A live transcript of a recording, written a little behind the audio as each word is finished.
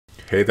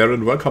Hey there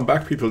and welcome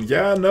back, people.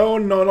 Yeah, no,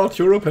 not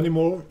Europe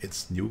anymore.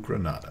 It's New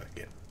Granada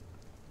again.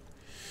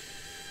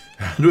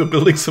 And we're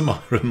building some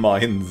iron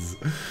mines.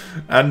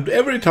 And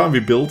every time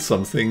we build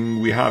something,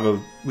 we have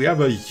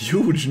a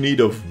huge need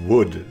of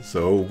wood.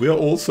 So we're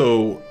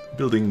also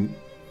building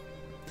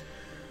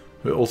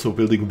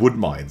wood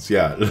mines.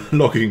 Yeah,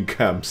 logging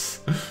camps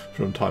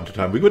from time to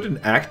time. We could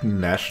enact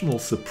national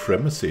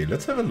supremacy.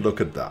 Let's have a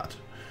look at that.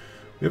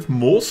 We have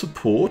more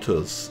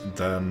supporters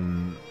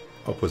than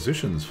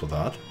oppositions for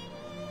that.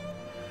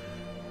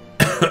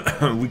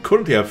 We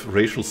currently have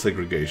racial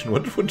segregation.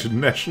 What would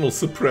national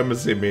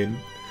supremacy mean?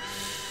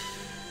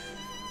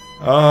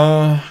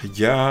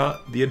 Yeah,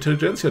 the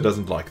intelligentsia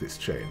doesn't like this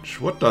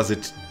change. What does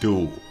it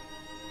do?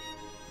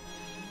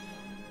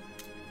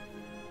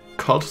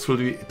 Cultures will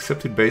be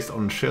accepted based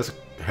on shares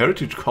a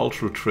heritage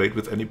cultural trait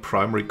with any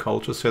primary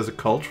culture shares a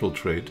cultural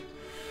trait.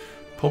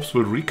 Pops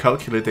will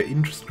recalculate their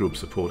interest group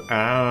support.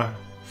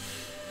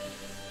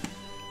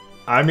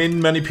 I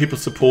mean, many people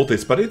support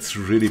this, but it's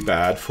really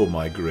bad for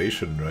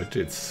migration, right?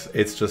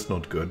 It's just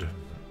not good.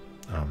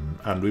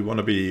 And we want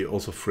to be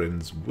also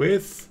friends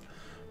with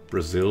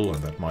Brazil,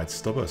 and that might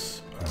stop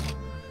us.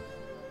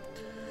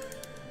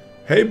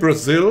 Hey,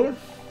 Brazil,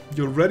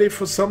 you ready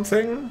for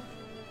something?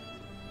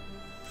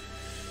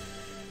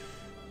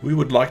 We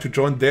would like to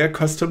join their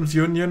customs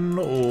union,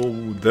 or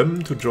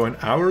them to join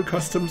our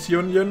customs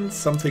union,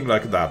 something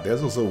like that.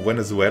 There's also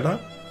Venezuela.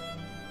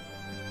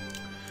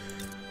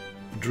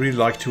 Would really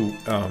like to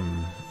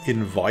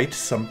invite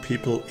some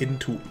people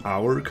into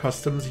our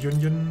customs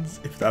unions,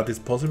 if that is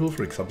possible.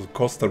 For example,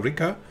 Costa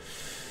Rica.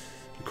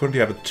 We currently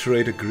have a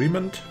trade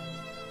agreement.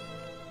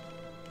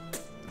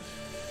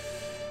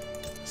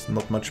 There's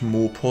not much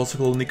more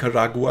possible.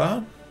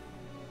 Nicaragua.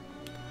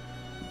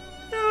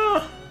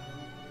 Yeah.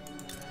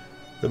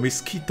 The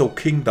Mosquito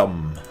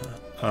Kingdom.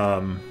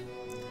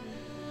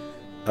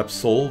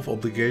 Absolve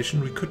obligation.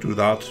 We could do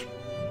that.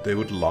 They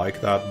would like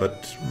that,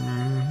 but...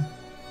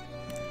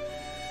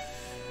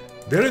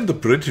 they're in the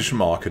British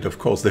market, of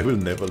course. They will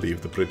never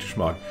leave the British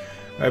market.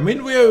 I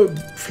mean, we're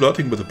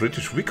flirting with the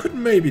British. We could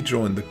maybe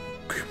join the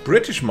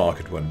British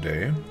market one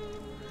day.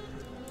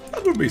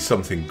 That would be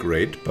something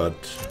great, but...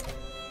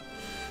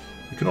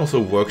 we can also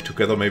work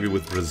together maybe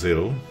with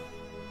Brazil.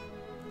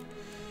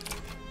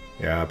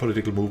 Yeah,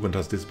 political movement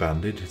has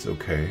disbanded. It's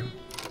okay.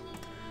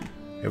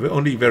 Yeah, we're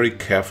only very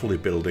carefully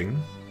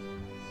building.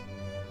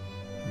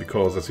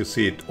 Because, as you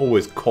see, it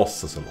always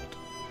costs us a lot.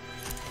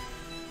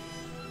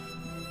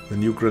 The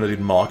New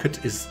Grenadian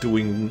market is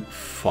doing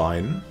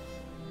fine.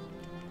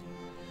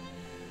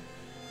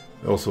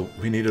 Also,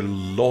 we need a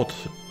lot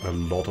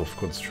of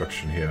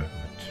construction here.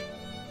 But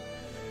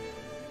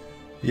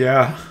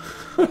yeah.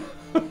 The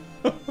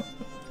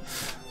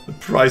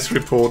price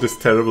report is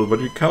terrible, but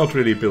we cannot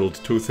really build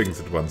two things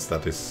at once.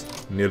 That is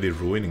nearly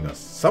ruining us.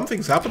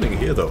 Something's happening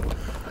here, though.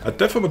 A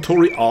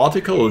defamatory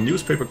article, a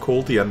newspaper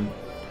called the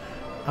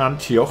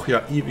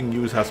Antioquia Evening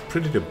News has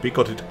printed a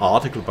bigoted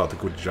article about the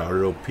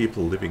Guajaro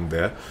people living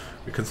there.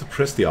 We can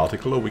suppress the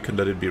article, or we can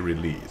let it be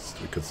released.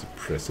 We can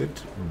suppress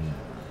it.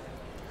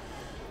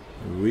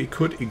 We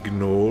could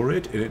ignore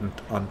it in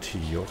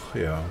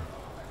Antioquia.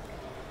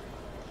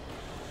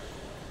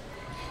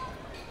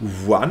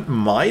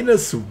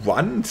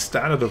 -1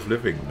 standard of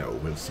living. No,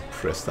 we'll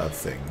suppress that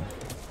thing.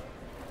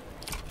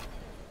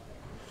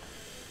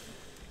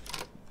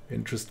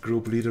 Interest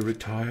group leader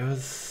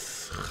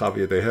retires.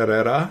 Javier de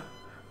Herrera.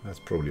 That's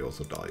probably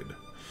also died.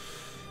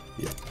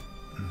 Yeah.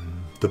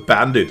 The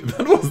bandit.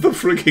 That was the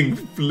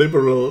freaking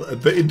liberal,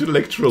 the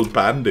intellectual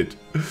bandit.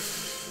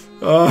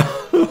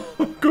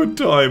 Good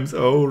times.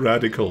 Oh,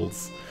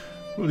 radicals.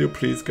 Will you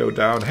please go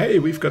down? Hey,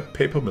 we've got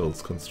paper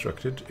mills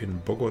constructed in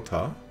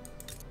Bogota.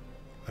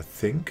 I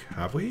think.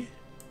 Have we?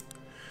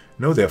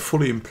 No, they're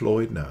fully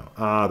employed now.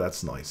 Ah,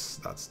 that's nice.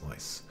 That's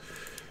nice.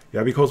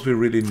 Yeah, because we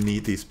really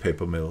need these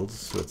paper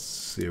mills. Let's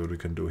see what we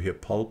can do here.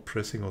 Pulp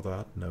pressing or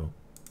that? No.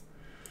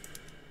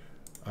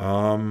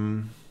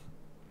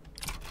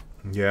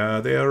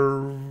 Yeah,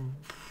 they're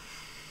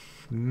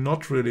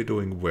not really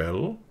doing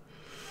well.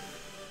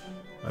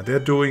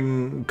 They're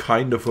doing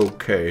kind of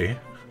okay.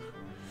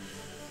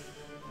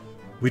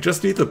 We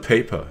just need the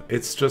paper.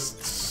 It's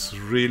just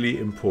really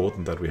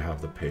important that we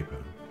have the paper.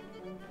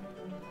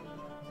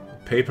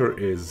 Paper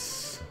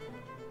is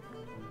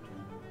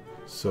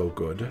so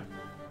good.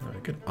 I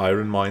get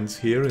iron mines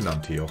here in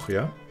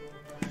Antioquia.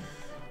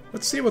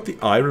 Let's see what the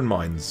iron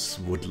mines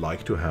would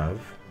like to have.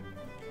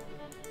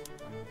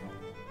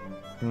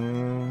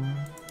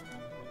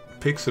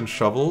 Picks and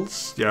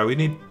shovels. Yeah, we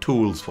need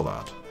tools for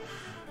that.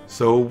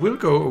 So we're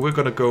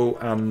gonna go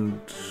and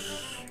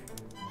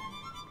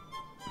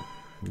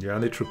yeah,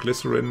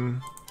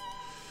 nitroglycerin.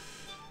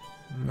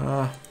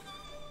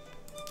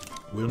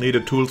 We'll need a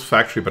tools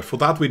factory, but for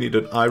that we need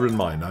an iron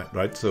mine,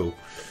 right? So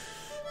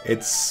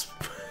it's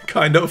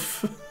kind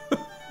of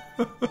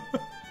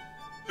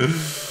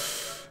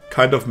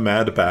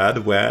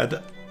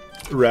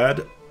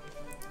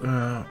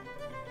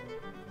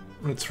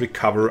Let's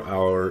recover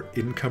our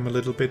income a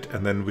little bit,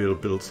 and then we'll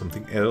build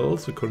something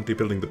else. We're currently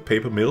building the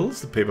paper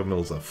mills. The paper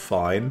mills are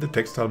fine. The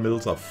textile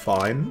mills are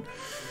fine.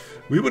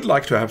 We would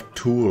like to have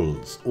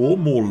tools or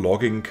more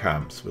logging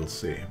camps, we'll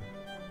see.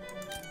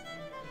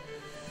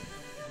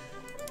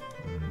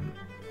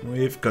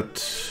 We've got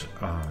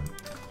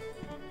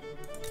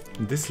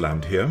this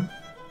land here.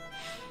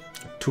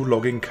 2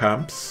 logging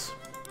camps.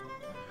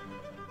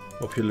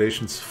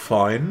 Population's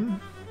fine.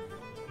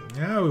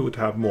 Yeah, we would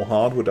have more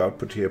hardwood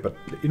output here, but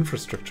the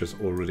infrastructure is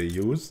already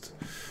used.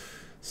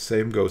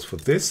 Same goes for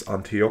this.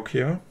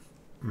 Antioquia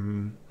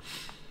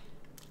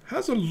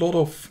has a lot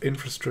of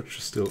infrastructure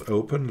still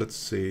open. Let's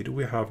see, do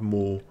we have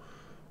more,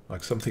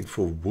 like something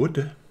for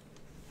wood?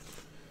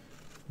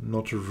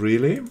 Not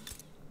really.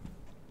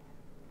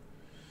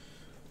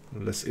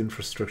 Less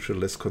infrastructure,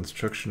 less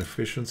construction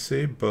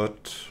efficiency,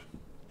 but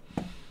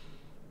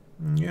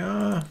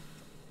yeah.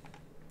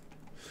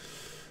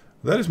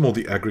 That is more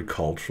the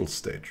agricultural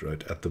stage,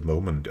 right? At the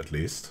moment, at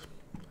least.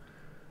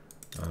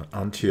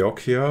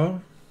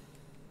 Antioquia.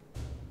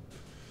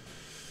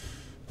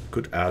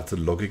 Could add the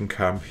logging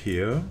camp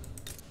here.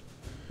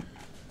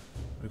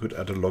 We could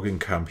add a logging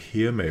camp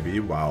here, maybe.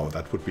 Wow,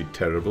 that would be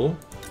terrible.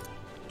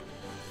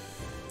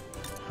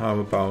 How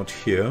about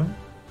here?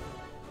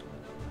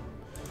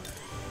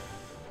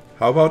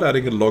 How about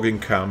adding a logging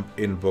camp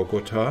in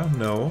Bogota?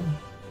 No.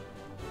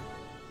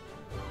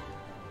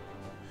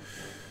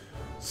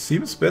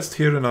 Seems best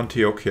here in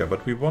Antioquia,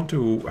 but we want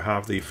to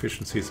have the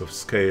efficiencies of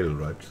scale,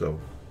 right? So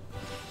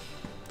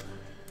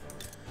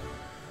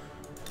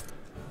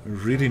we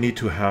really need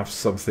to have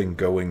something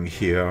going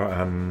here,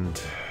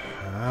 and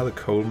the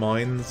coal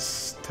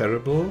mines,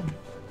 terrible.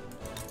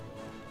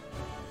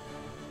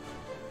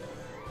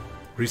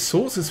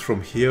 Resources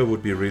from here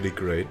would be really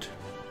great.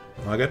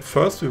 Like at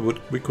first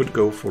we could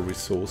go for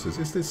resources.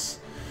 Is this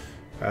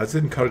as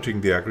encouraging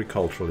the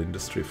agricultural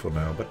industry for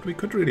now? But we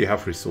could really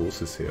have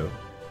resources here.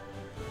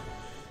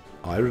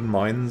 Iron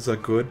mines are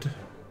good.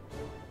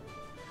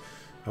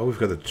 Oh, we've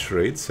got a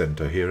trade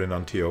center here in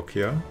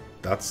Antioquia.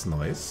 That's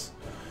nice.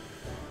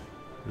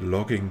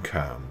 Logging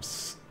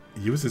camps.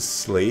 Uses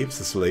slaves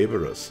as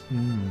laborers.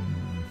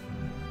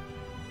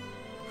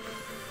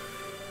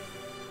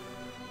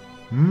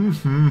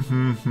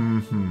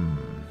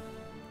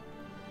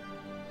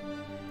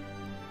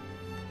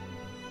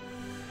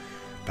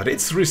 But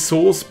it's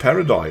resource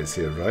paradise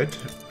here, right?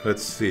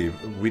 Let's see.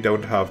 We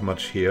don't have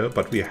much here,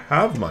 but we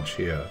have much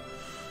here.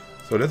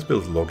 So let's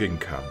build logging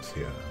camps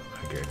here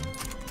again.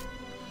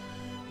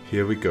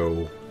 Here we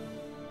go.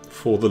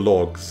 For the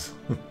logs.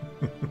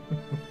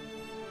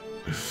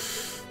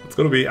 It's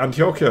gonna be,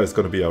 Antioquia is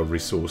gonna be our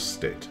resource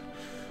state.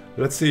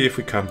 Let's see if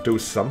we can do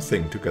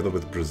something together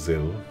with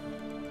Brazil.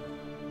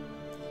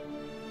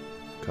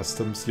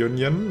 Customs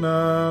Union?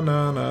 No.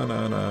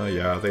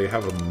 Yeah, they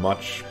have a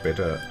much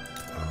better...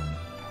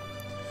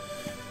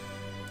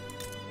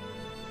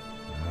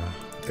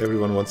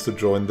 everyone wants to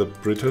join the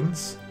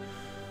Britons.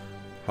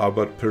 How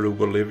about Peru,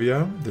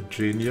 Bolivia? The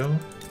genial.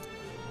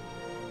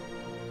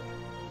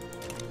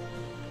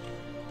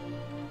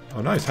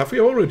 Oh, nice. Have we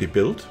already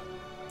built?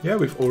 Yeah,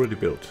 we've already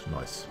built.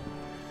 Nice.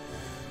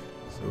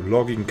 So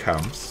logging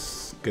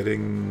camps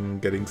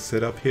getting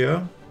set up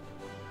here.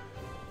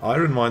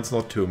 Iron mines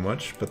not too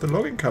much, but the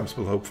logging camps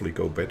will hopefully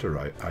go better.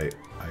 I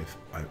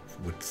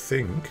would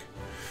think.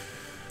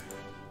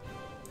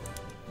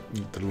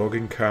 The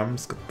logging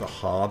camps got the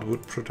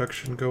hardwood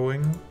production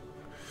going.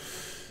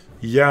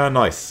 Yeah,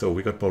 nice. So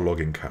we got more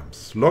logging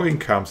camps. Logging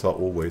camps are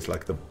always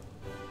like the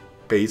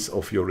base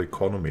of your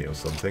economy or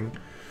something.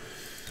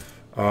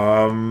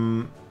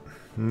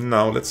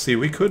 Now, let's see.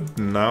 We could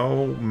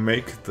now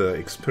make the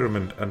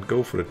experiment and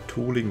go for a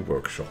tooling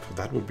workshop.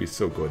 That would be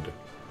so good.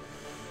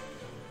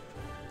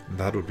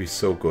 That would be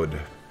so good.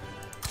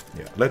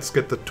 Yeah, let's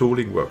get the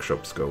tooling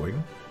workshops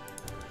going.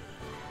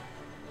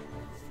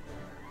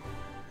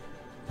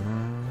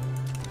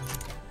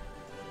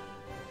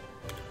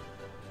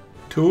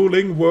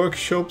 Tooling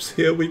workshops,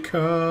 here we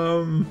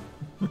come.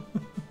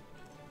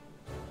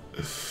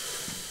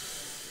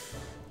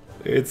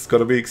 It's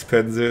gonna be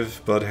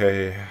expensive, but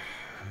hey,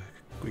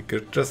 we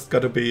just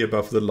gotta be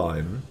above the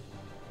line.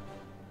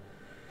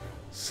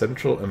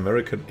 Central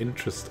American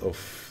interest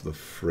of the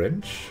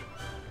French.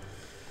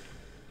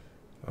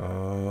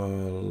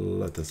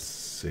 Let us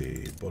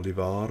see.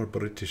 Bolivar,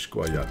 British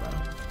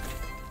Guiana.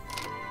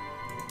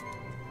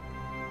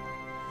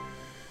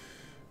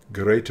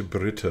 Great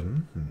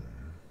Britain.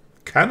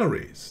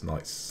 Canneries,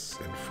 nice.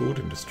 And food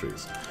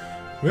industries.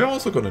 We're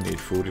also gonna need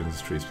food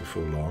industries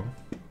before long.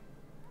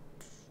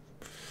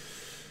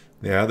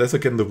 Yeah, there's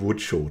again the wood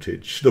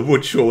shortage. The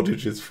wood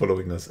shortage is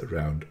following us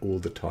around all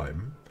the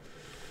time.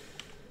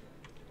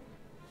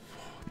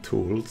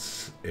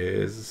 Tools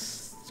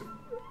is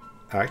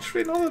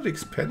actually not that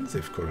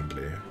expensive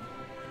currently.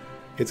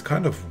 It's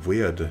kind of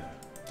weird.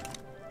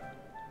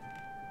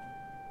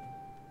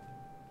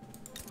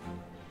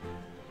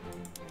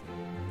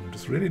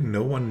 Does really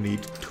no one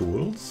need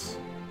tools?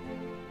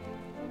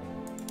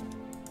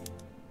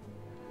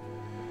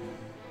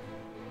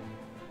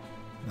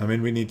 I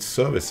mean, we need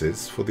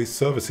services. For these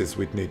services,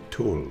 we'd need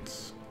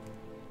tools.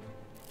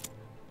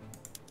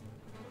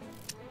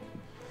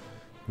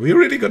 We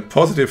really got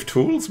positive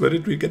tools? Where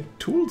did we get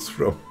tools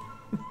from?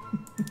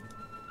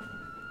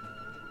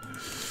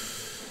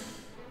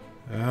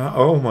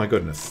 Oh my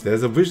goodness.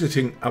 There's a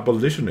visiting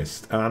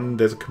abolitionist and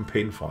there's a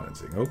campaign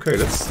financing. Okay,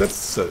 let's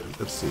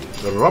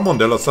see. Ramon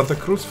de la Santa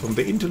Cruz from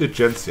the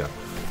Intelligentsia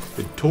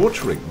been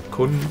torturing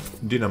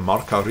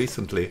Cundinamarca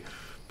recently,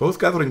 both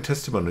gathering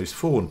testimonies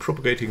for and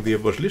propagating the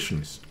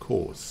abolitionist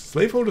cause.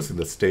 Slaveholders in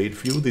the state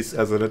view this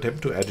as an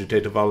attempt to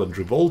agitate a violent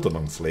revolt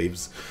among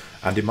slaves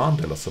and demand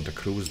de la Santa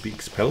Cruz be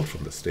expelled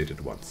from the state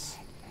at once.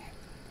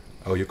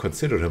 Oh, you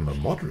consider him a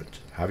moderate?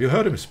 Have you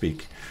heard him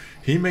speak?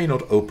 He may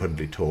not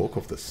openly talk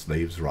of the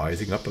slaves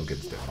rising up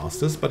against their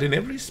masters, but in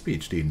every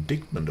speech the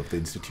indictment of the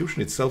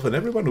institution itself and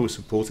everyone who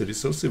supports it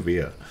is so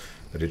severe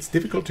that it's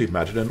difficult to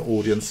imagine an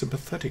audience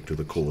sympathetic to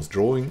the cause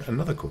drawing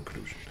another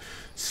conclusion.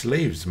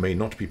 Slaves may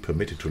not be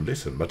permitted to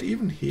listen, but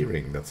even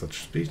hearing that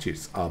such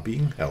speeches are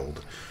being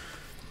held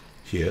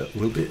here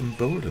will be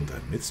embolden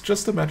them. It's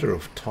just a matter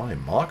of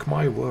time, mark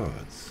my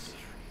words.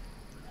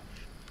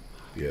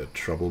 Be a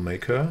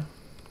troublemaker.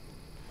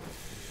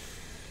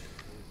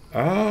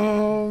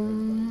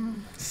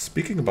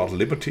 Speaking about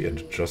liberty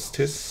and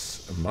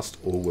justice must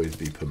always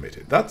be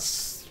permitted.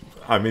 That's,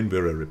 I mean,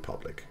 we're a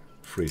republic.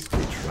 Free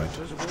speech,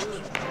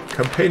 right?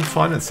 Campaign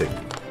financing.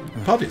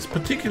 Parties,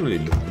 particularly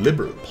the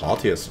Liberal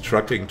Party, are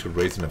struggling to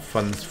raise enough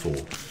funds for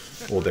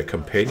all their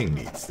campaigning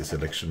needs this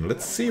election.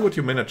 Let's see what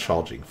you men are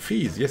charging.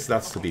 Fees, yes,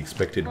 that's to be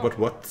expected, but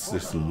what's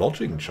this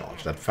lodging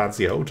charge? That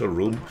fancy hotel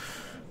room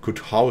could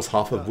house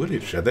half a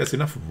village, and there's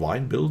enough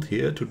wine built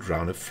here to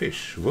drown a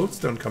fish. Votes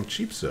don't come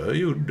cheap, sir.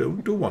 You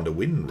do want to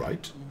win,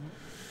 right?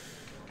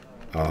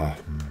 I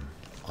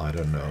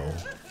don't know.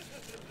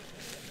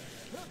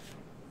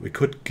 We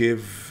could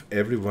give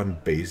everyone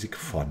basic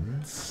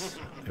funds.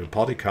 If a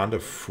party can't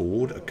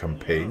afford a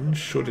campaign,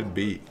 should it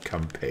be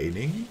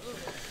campaigning?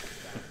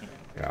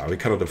 Yeah, we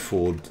cannot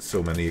afford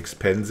so many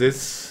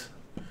expenses.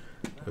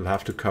 We'll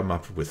have to come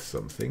up with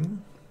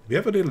something. We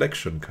have an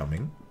election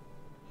coming.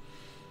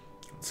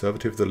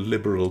 Conservative, the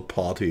Liberal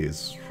Party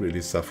is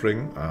really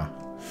suffering.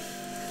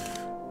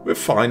 We're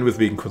fine with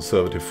being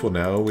conservative for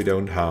now. We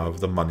don't have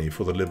the money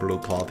for the Liberal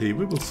Party.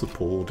 We will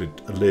support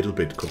it a little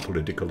bit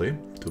politically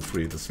to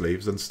free the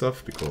slaves and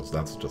stuff, because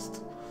that's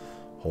just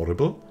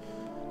horrible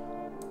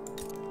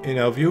in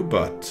our view,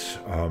 but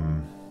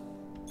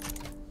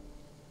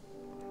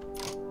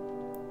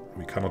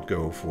we cannot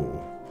go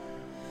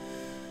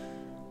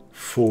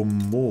for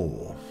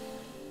more.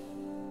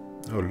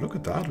 Oh, look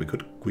at that. We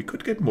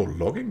could get more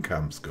logging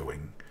camps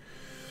going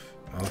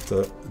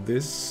after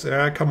this.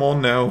 Come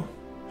on now.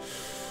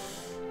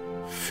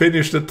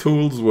 Finish the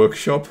tools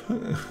workshop.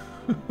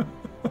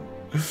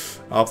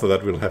 After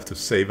that we'll have to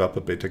save up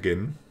a bit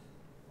again.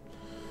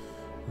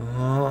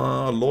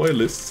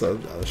 Loyalists are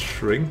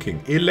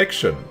shrinking.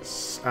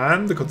 Elections.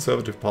 And the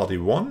Conservative Party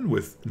won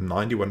with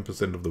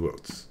 91% of the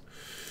votes.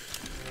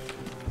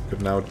 We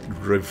could now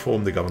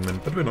reform the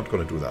government, but we're not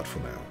going to do that for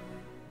now.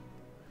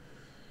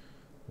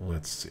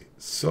 Let's see.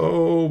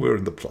 So we're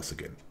in the plus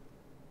again.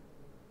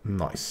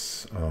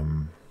 Nice.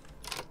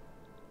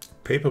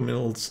 Paper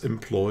mills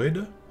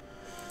employed.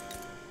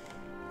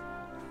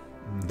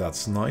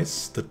 That's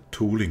nice. The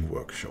tooling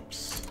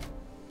workshops.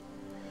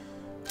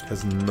 It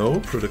has no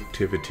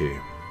productivity.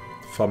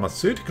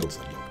 Pharmaceuticals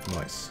unlocked.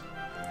 Nice.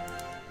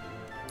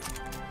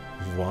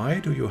 Why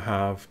do you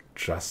have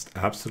just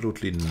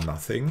absolutely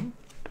nothing?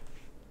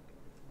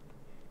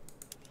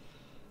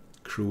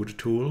 Crude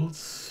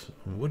tools.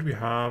 Would we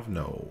have?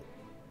 No.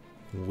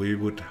 We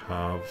would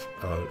have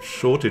a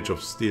shortage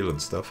of steel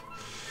and stuff.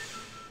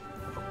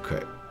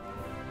 Okay.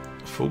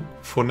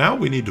 For now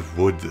we need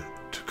wood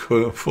to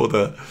go for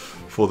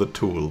the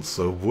tools.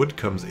 So wood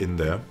comes in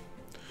there.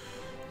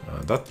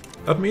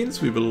 That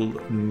means we will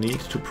need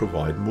to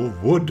provide more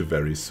wood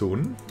very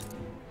soon.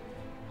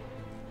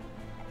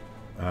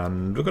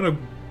 And we're gonna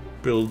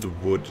build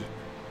wood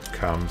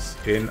camps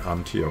in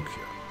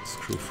Antioquia.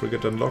 Screw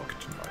frigate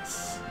unlocked.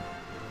 Nice.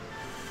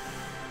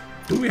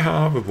 Do we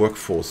have a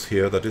workforce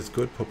here that is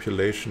good?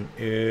 Population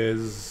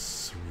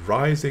is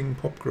rising.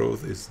 Pop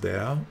growth is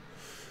there.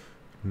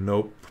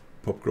 Nope.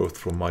 Pop growth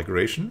from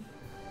migration.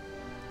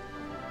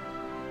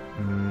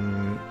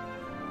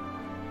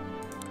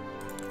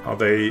 Are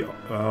they...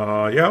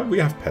 yeah, we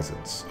have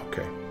peasants.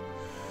 Okay.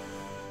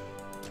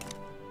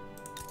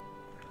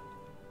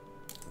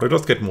 We'll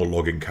just get more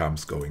logging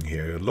camps going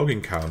here.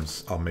 Logging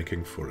camps are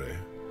making for a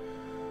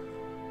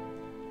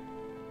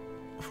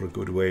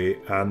good way.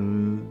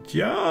 And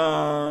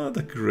yeah,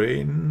 the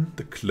grain,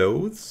 the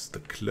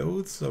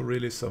clothes are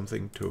really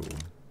something too.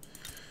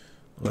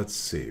 Let's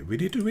see. We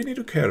need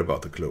to care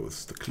about the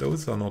clothes. The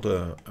clothes are not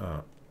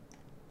a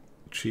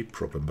cheap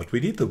problem, but we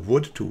need the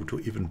wood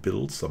to even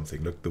build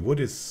something. Look, the wood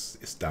is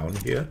down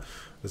here.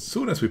 As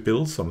soon as we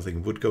build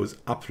something, wood goes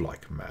up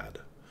like mad.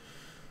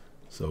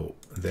 So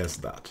there's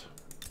that.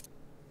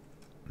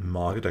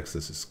 Market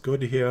access is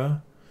good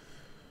here.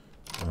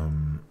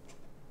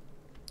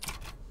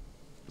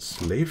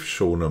 Slave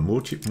Shona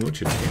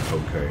mutiny.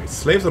 Okay.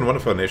 Slaves on one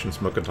of our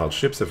nation's mercantile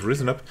ships have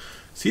risen up,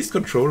 seized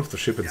control of the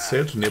ship and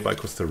sailed to nearby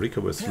Costa Rica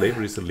where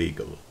slavery is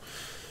illegal.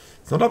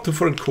 It's not up to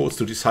foreign courts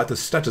to decide the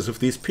status of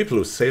these people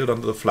who sailed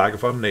under the flag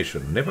of our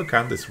nation. Never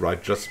can this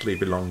right justly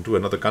belong to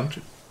another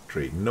country,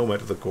 no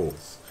matter the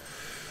cause.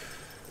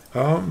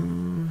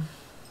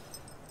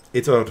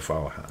 It's out of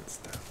our hands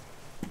now.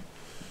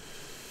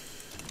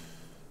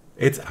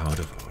 It's out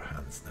of our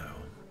hands now.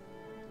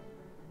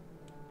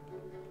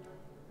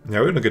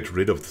 Now we're going to get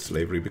rid of the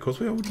slavery because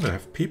we wouldn't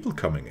have people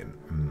coming in.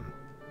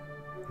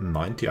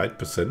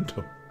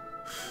 98%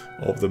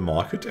 of the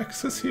market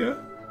access here.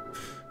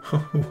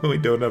 We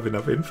don't have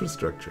enough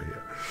infrastructure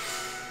here.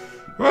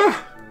 Well,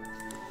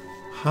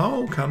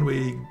 how can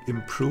we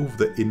improve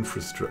the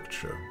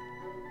infrastructure?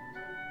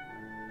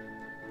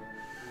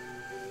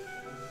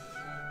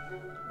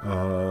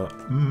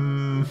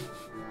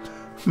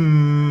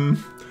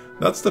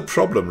 That's the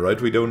problem, right?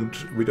 We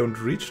don't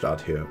reach that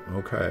here.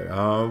 Okay,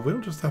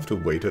 we'll just have to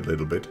wait a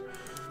little bit.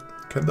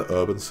 Can the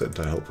urban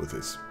center help with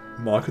this?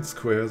 Market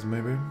squares,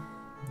 maybe?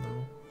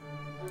 No.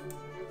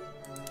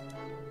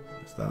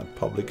 Is that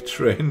public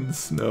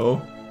trains?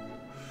 No.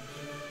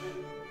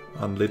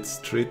 Unlit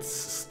streets,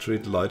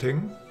 street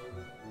lighting.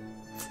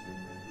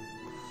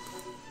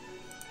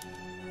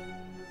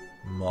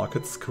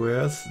 Market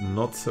squares,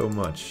 not so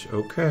much.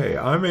 Okay,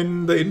 I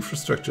mean, the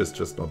infrastructure is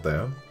just not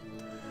there.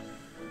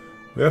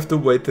 We have to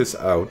wait this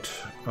out.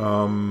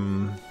 Yeah,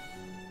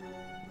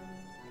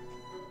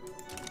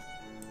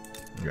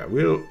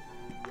 we'll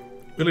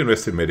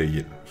invest in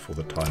Medellin for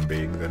the time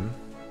being then.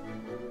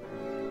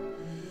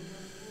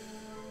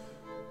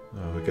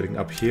 We're getting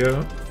up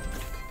here.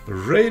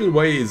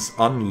 Railways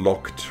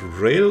unlocked.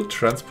 Rail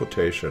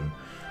transportation.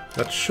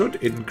 That should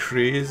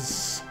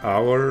increase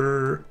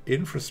our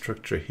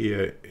infrastructure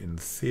here in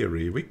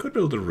theory. We could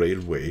build a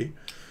railway,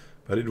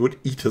 but it would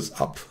eat us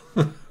up.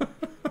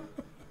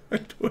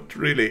 It would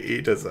really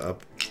eat us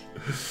up.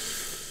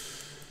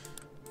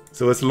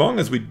 So as long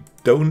as we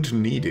don't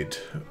need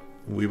it,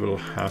 we will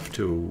have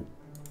to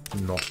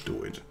not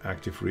do it.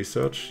 Active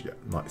research, yeah,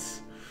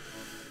 nice.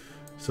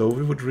 So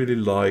we would really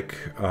like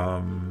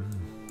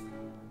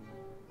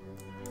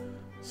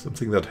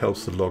something that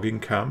helps the logging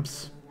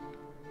camps.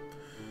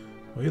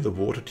 Oh yeah, the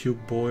water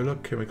tube boiler,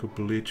 chemical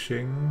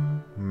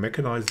bleaching,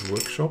 mechanized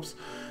workshops.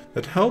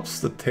 That helps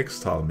the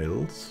textile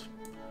mills.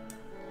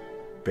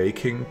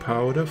 Baking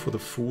powder for the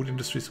food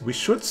industries. We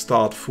should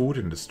start food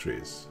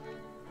industries.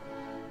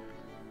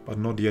 But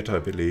not yet, I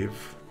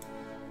believe.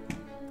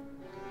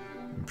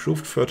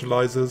 Improved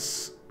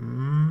fertilizers.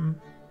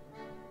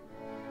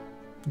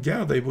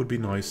 Yeah, they would be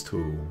nice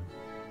too.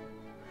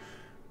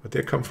 But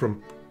they come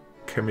from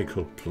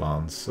chemical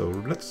plants, so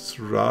let's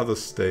rather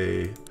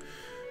stay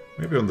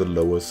maybe on the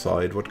lower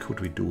side. What could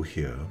we do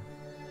here?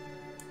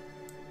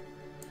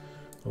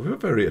 Oh, we're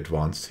very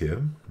advanced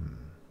here.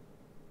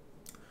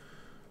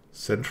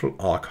 Central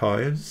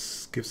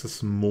Archives gives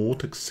us more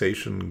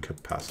taxation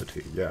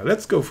capacity. Yeah,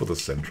 let's go for the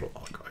Central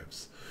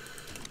Archives.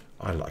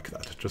 I like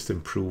that. Just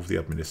improve the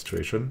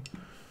administration.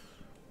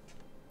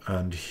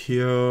 And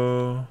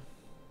here,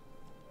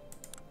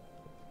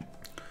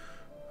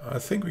 I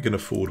think we can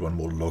afford one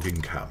more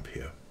logging camp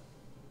here.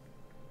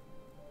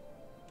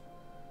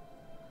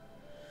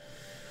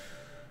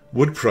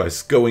 Wood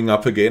price going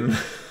up again.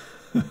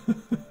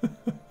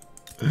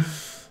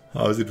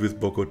 How is it with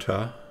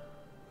Bogota?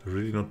 We're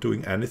really not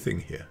doing anything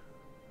here.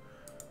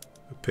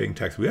 We're paying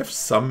tax. We have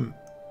some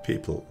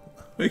people.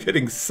 We're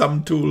getting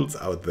some tools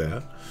out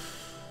there.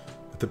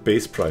 But the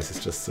base price is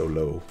just so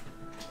low.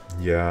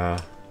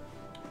 Yeah.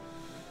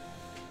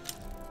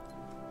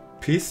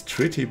 Peace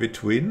treaty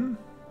between...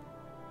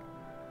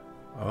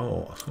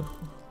 Oh.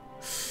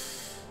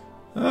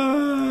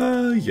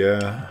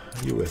 Yeah.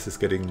 US is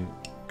getting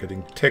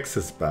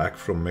Texas back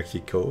from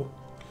Mexico.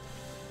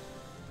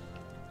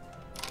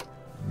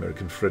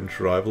 American-French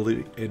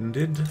rivalry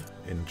ended.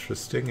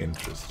 Interesting,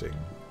 interesting.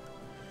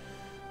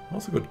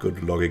 Also got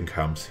good logging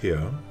camps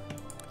here.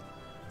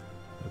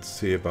 Let's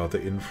see about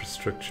the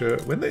infrastructure.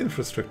 When the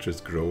infrastructure is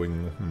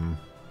growing,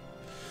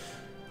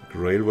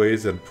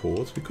 railways and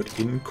ports, we could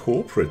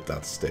incorporate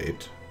that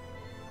state.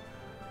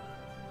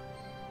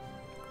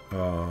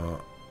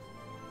 Aha,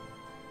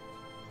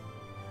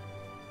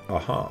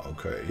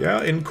 okay.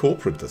 Yeah,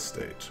 incorporate the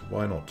state.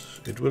 Why not?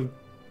 It will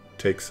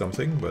take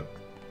something, but...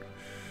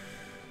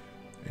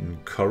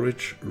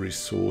 Encourage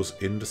resource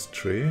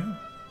industry.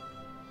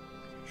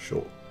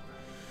 Sure.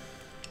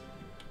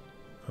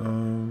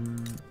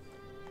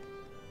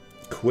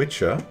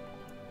 Quitcha.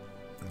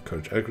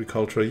 Encourage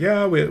agriculture.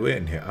 Yeah, we're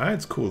in here. Ah,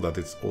 it's cool that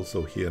it's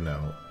also here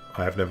now.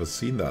 I have never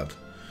seen that.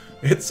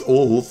 It's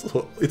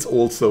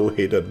also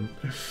hidden.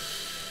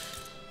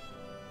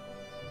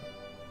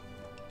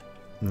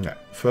 Yeah.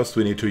 First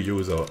we need to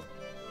use our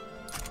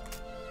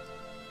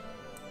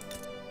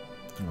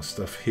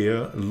stuff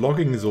here.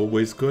 Logging is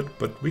always good,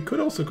 but we could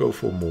also go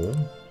for more.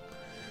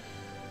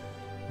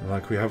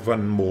 Like we have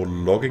one more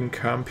logging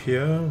camp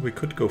here. We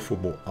could go for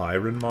more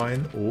iron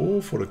mine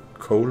or for a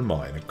coal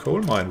mine. A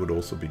coal mine would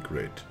also be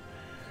great.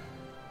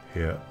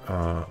 Here.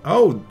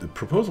 Oh, the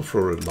proposal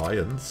for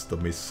alliance, the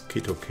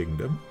Mosquito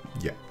Kingdom.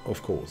 Yeah,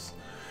 of course.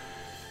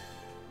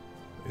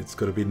 It's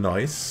gonna be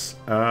nice.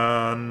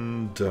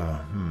 And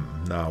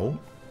now.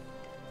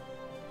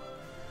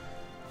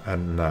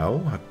 And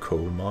now a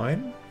coal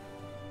mine.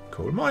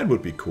 Coal mine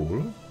would be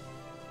cool.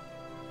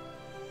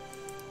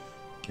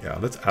 Yeah,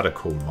 let's add a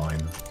coal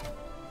mine.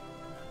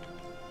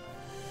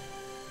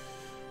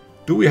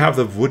 Do we have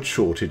the wood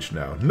shortage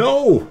now?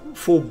 No!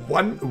 For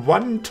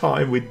one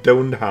time we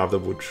don't have the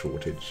wood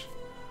shortage.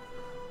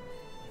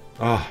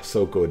 Ah,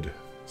 so good.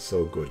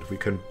 So good. We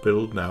can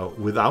build now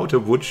without a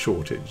wood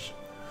shortage.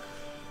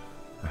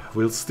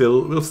 We'll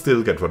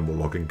still get one more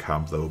logging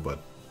camp though, but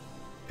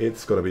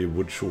it's gonna be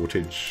wood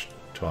shortage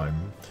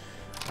time.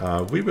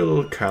 We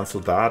will cancel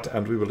that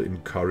and we will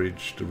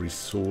encourage the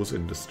resource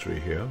industry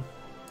here.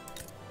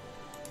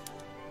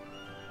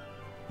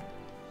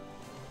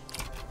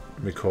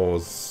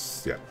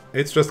 Because, yeah,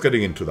 it's just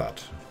getting into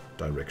that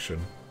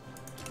direction.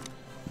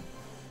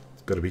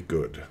 It's gotta be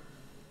good.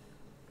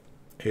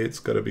 It's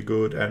gotta be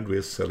good, and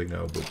we're selling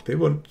our wood. They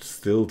want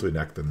still to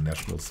enact the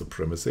national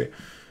supremacy.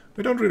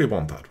 We don't really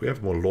want that. We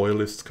have more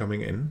loyalists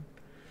coming in.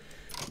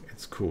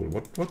 It's cool.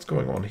 What's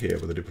going on here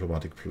with the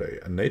diplomatic play?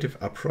 A native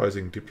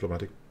uprising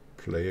diplomatic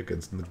play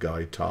against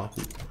Ngaita.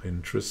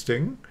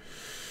 Interesting.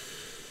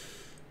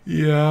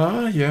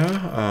 Yeah,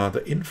 yeah.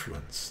 The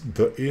influence.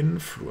 The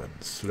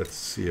influence. Let's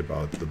see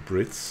about the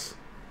Brits.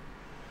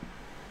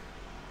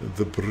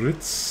 The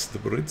Brits. The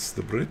Brits.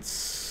 The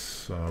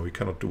Brits. We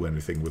cannot do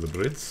anything with the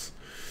Brits.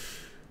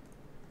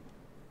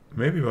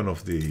 Maybe one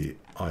of the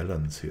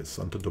islands here.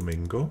 Santo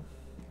Domingo.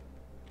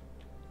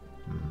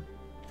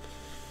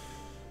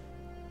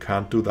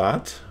 Can't do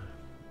that.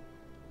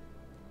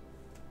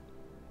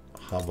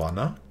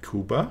 Havana.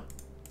 Cuba.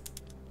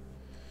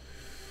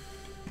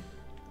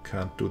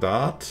 Can't do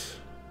that.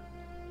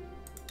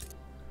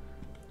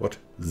 What?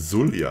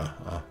 Zulia.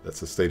 Ah,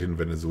 that's a state in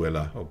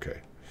Venezuela.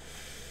 Okay.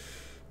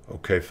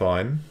 Okay,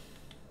 fine.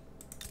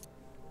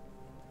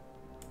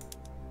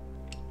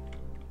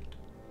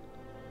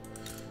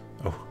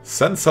 Oh,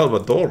 San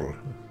Salvador.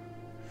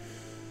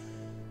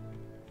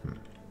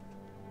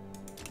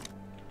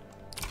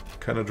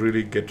 Cannot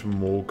really get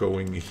more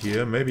going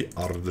here. Maybe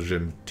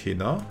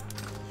Argentina.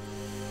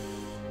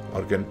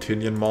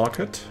 Argentinian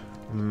market.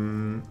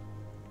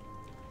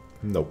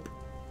 Nope.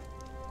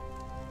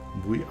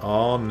 We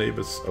are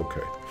neighbors.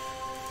 Okay.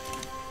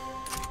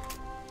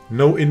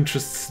 No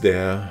interests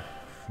there.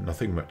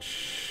 Nothing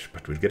much.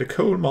 But we'll get a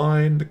coal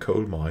mine. The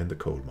coal mine. The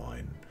coal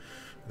mine.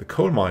 The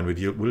coal mine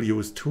will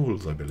use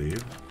tools, I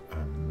believe.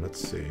 Let's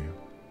see.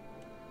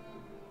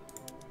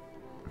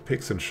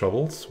 Picks and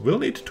shovels. We'll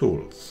need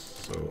tools.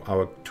 So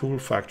our tool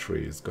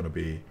factory is going to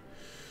be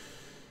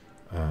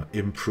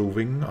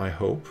improving, I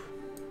hope.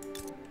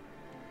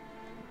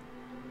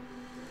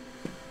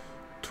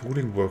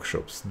 Tooling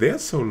workshops. They're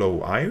so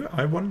low.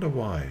 I wonder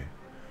why.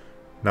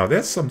 Now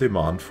there's some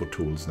demand for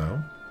tools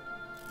now.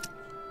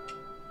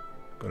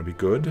 Gonna be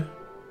good.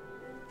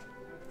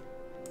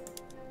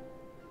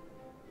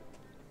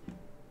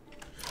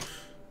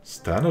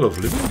 Standard of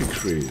living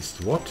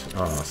decreased. What?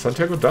 Ah,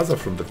 Santiago Daza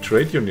from the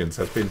trade unions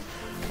has been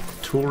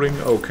touring.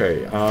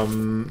 Okay.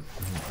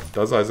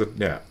 Daza is it?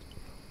 Yeah.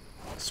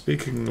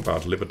 Speaking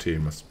about liberty,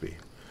 must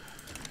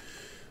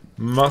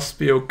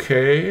be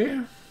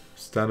okay.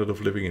 Standard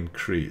of living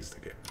increased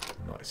again.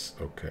 Nice.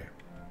 Okay.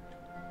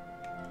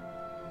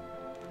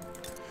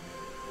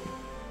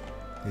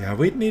 Yeah,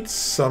 we need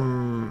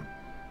some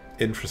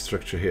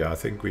infrastructure here. I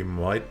think we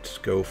might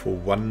go for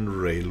one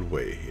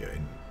railway here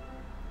in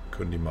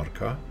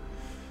Cundinamarca.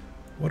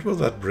 What will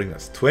that bring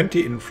us?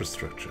 20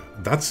 infrastructure.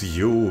 That's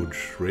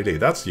huge. Really,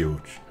 that's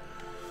huge.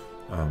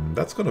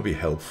 That's going to be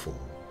helpful.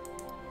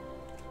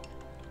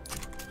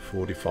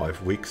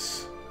 45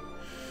 weeks.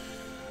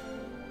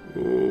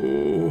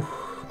 Ooh.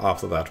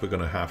 After that, we're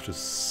going to have to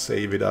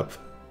save it up.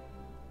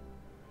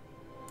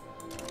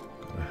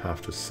 Gonna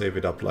have to save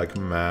it up like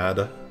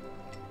mad.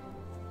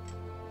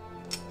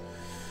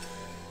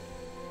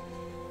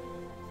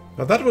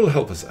 Now that will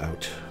help us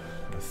out,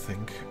 I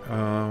think.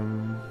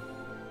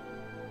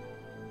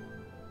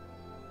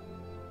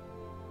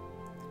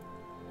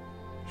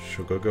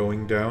 Sugar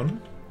going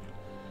down.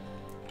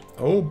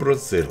 Oh,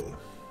 Brazil.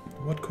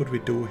 What could we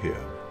do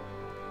here?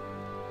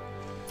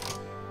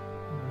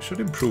 We should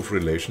improve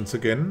relations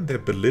again. They're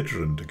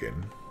belligerent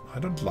again. I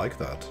don't like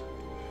that.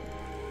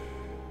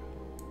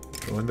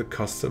 Join the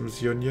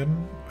customs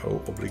union.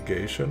 Oh,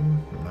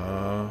 obligation.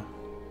 Nah.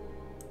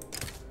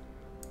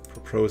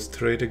 Proposed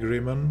trade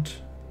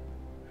agreement.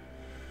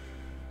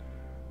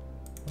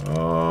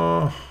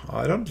 Oh,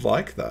 I don't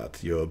like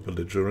that. You're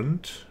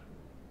belligerent.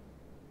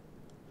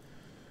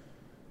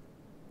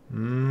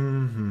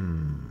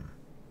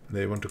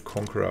 They want to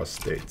conquer our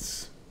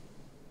states.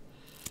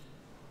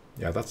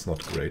 Yeah, that's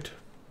not great.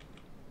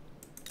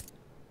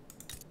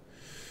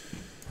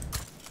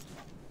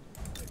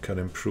 I can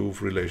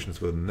improve relations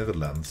with the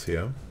Netherlands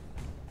here.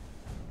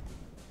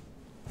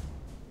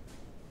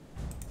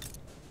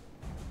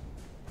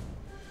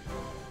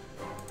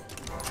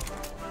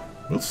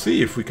 We'll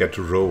see if we get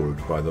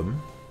rolled by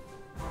them.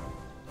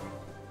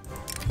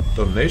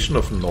 Donation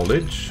of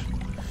knowledge.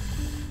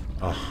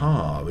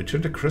 Aha,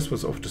 returned to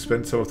Christmas offered to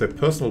spend some of their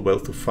personal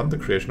wealth to fund the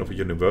creation of a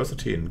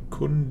university in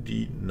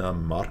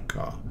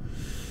Cundinamarca.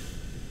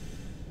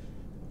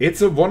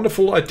 It's a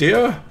wonderful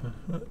idea.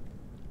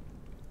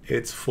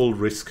 It's full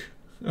risk.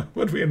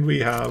 But when we've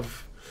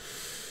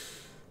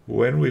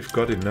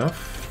got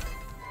enough.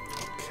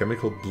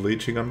 Chemical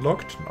bleaching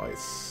unlocked.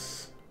 Nice.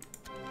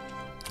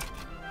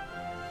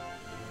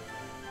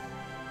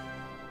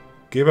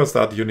 Give us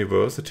that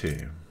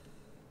university.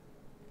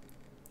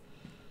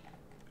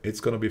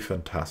 It's gonna be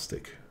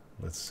fantastic.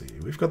 Let's see.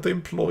 We've got the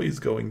employees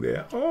going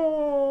there.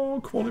 Oh,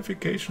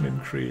 qualification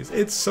increase.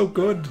 It's so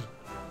good.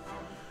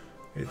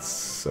 It's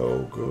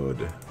so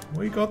good.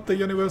 We got the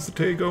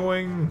university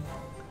going.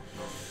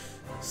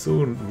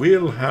 Soon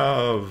we'll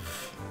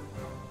have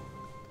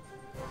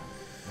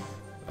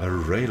a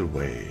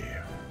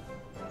railway.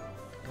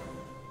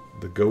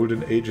 The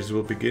golden ages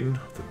will begin.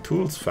 The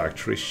tools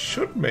factory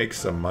should make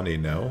some money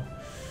now.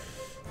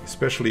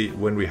 Especially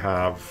when we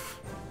have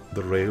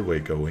the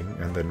railway going,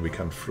 and then we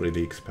can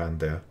freely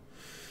expand there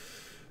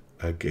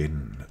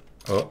again.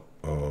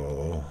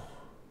 Uh-oh.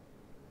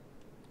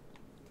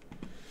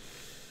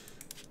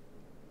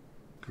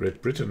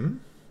 Great Britain?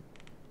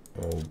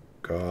 Oh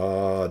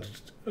god.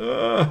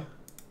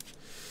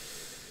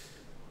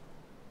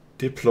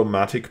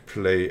 Diplomatic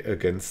play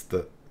against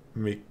the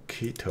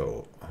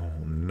Mikito.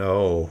 Oh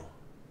no.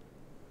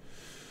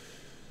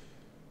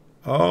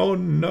 Oh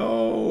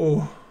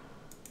no.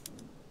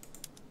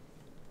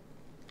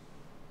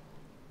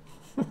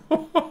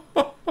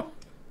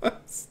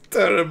 That's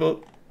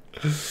terrible.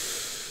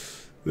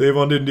 They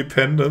want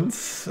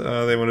independence.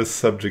 They want a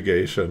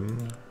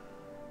subjugation.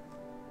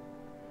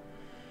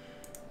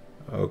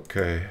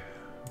 Okay.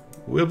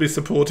 We'll be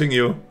supporting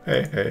you.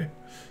 Hey, hey.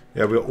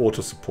 Yeah, we're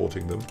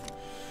auto-supporting them.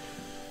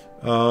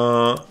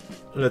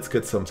 Let's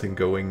get something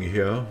going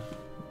here.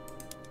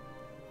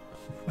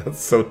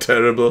 That's so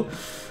terrible.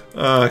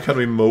 Can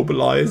we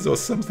mobilize or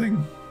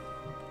something?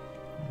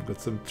 Got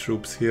some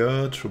troops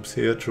here, troops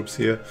here, troops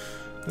here.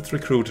 Let's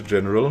recruit a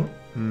general.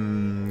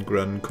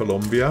 Gran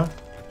Colombia.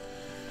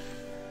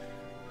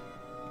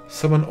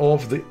 Someone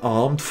of the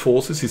armed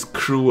forces is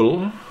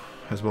cruel.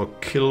 Has more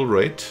kill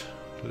rate.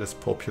 Less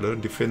popular.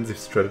 Defensive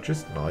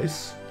strategist.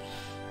 Nice.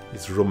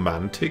 He's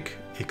romantic.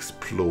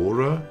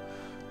 Explorer.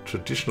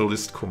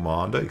 Traditionalist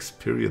commander.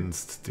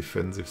 Experienced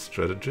defensive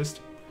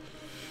strategist.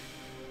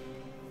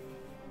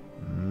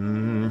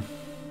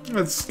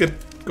 Let's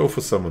go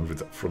for someone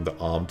from the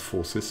armed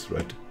forces,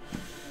 right?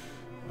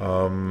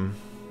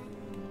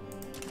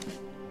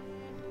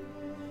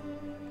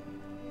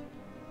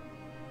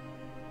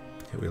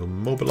 We'll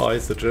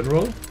mobilize the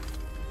general.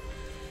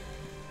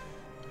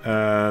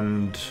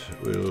 And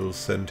we'll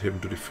send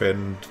him to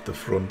defend the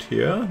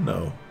frontier.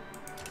 No.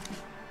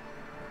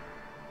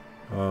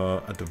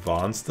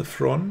 Advance the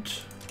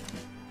front.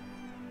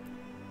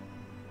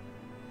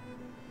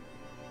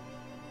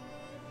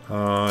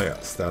 Yeah,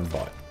 stand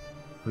by.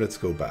 Let's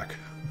go back.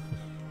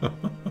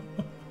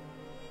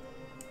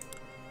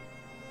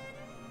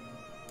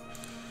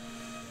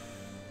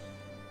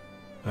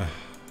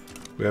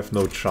 We have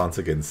no chance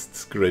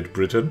against Great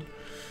Britain.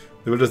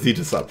 They will just eat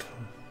us up.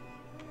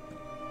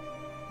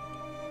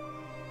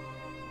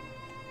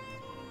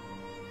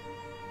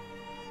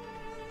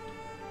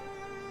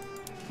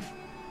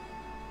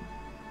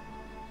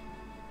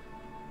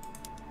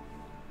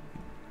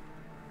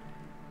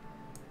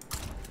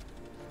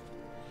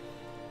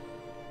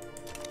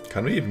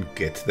 Can we even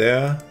get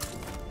there?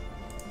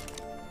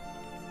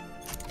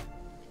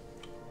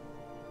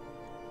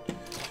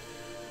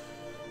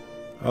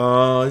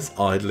 It's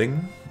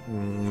idling.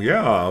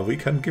 Yeah, we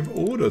can give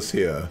orders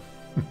here.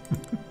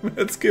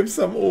 Let's give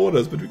some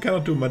orders, but we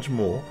cannot do much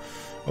more.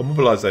 Our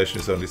mobilization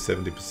is only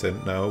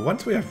 70% now.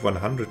 Once we have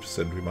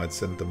 100%, we might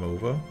send them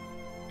over.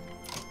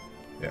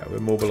 Yeah, we're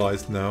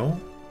mobilized now.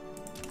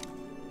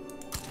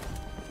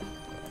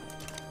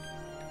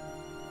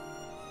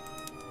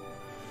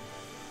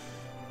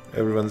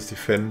 Everyone's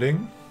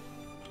defending.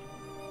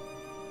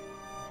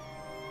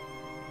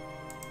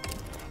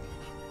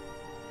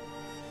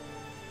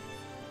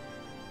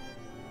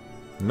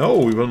 No,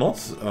 we will not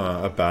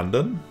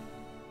abandon.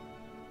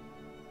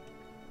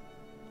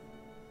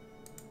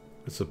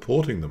 We're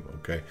supporting them,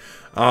 okay.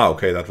 Ah,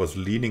 okay, that was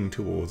leaning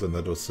towards and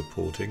that was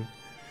supporting.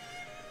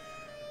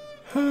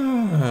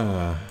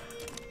 Yeah,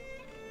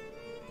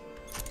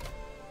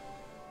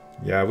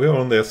 we're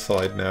on their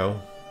side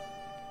now.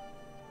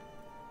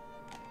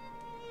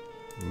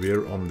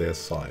 We're on their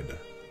side.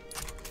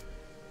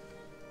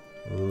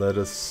 Let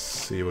us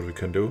see what we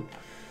can do.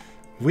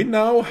 We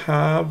now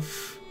have...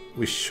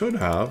 We should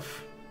have...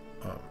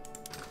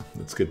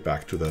 let's get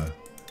back to the...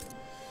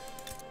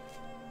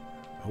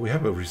 We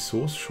have a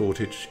resource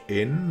shortage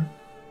in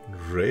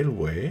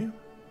railway.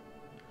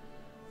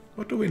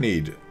 What do we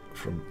need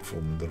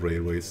from the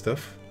railway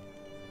stuff?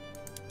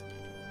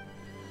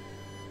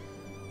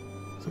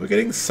 So we're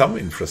getting some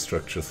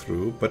infrastructure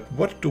through, but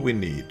what do we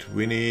need?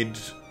 We need...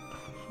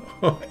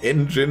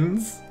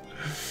 Engines.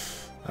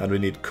 And we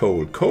need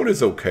coal. Coal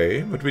is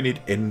okay, but we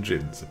need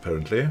engines,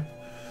 apparently.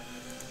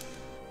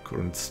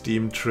 Current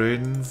steam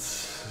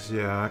trains.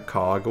 Yeah,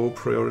 cargo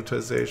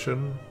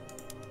prioritization.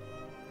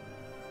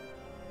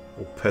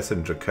 Or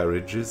passenger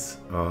carriages.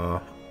 I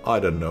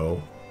don't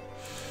know.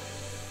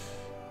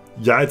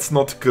 Yeah, it's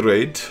not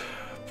great,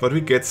 but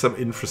we get some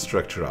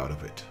infrastructure out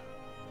of it.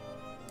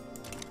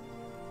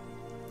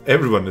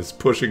 Everyone is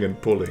pushing and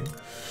pulling.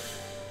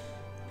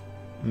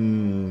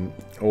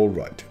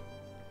 Alright.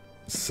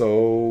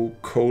 So,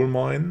 coal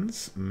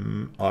mines,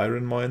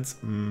 iron mines,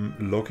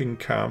 logging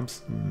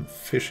camps,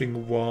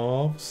 fishing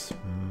wharves.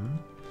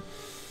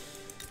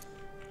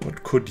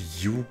 What could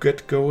you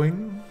get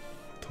going?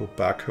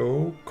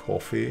 Tobacco,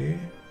 coffee,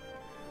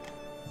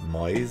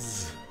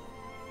 maize.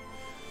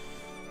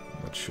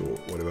 Not sure.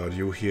 What about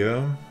you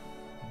here?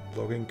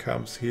 Logging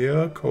camps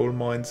here, coal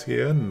mines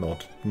here.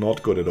 Not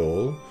good at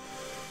all.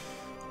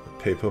 The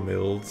paper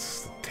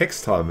mills, the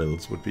textile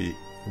mills would be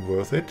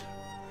worth it.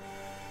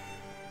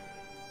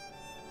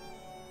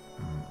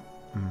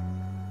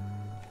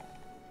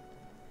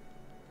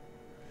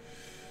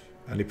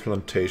 Any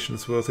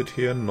plantations worth it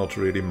here? Not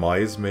really.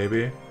 Maize,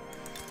 maybe.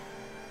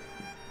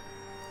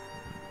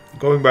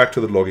 Going back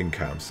to the logging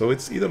camps. So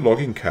it's either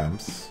logging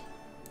camps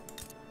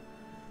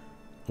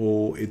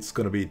or it's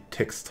going to be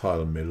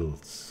textile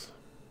mills.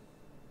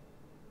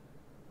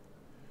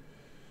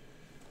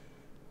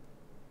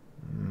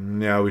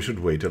 Yeah, we should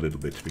wait a little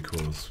bit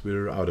because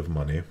we're out of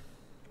money.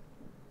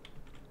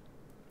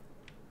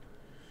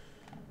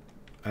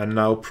 And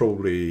now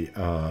probably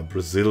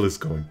Brazil is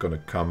going to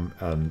come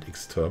and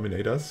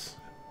exterminate us.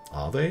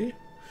 Are they?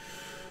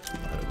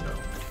 I don't know.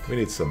 We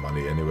need some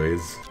money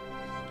anyways.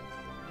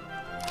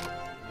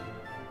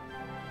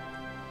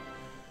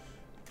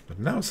 But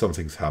now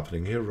something's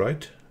happening here,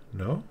 right?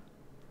 No?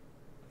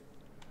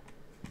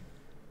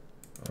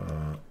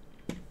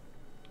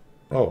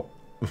 Oh.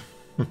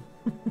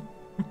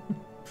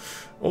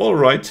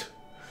 Alright.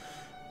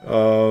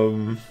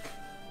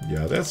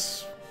 Yeah,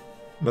 there's...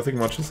 nothing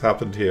much has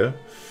happened here.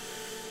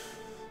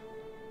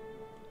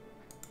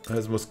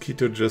 Has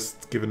Mosquito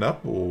just given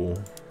up, or...?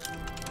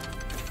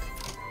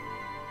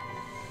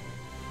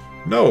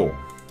 No!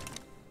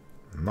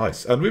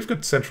 Nice. And we've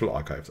got Central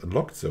Archives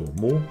unlocked, so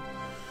more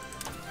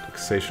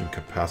taxation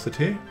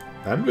capacity.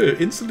 And we're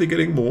instantly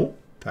getting more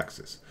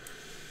taxes.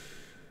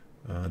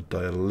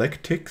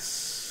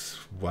 Dialectics.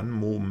 One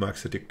more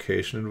max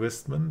education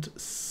investment.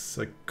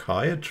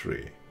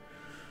 Psychiatry.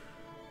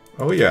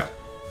 Oh yeah.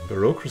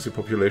 Bureaucracy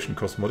population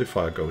cost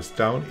modifier goes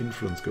down,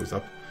 influence goes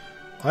up.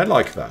 I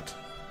like that.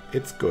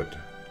 It's good.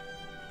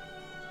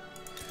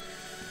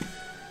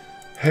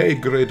 Hey,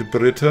 Great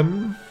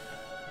Britain.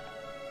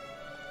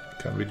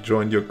 Can we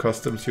join your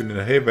customs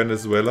union? Hey,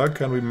 Venezuela.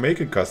 Can we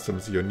make a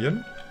customs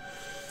union?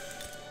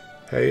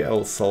 Hey,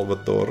 El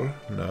Salvador.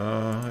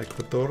 No,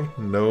 Ecuador.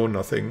 No,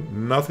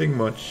 nothing. Nothing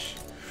much.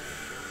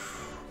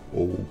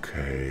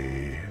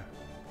 Okay.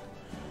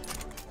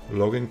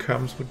 Logging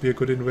camps would be a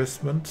good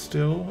investment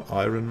still.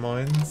 Iron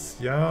mines.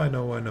 Yeah, I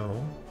know, I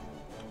know.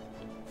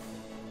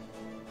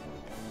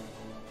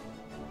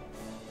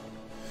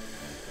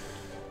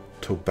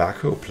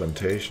 Tobacco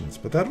plantations.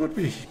 But that would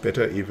be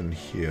better even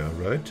here,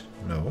 right?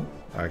 No,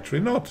 actually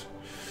not.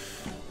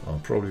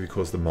 Probably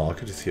because the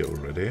market is here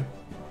already.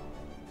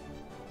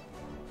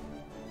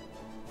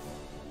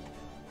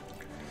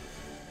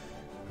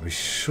 We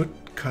should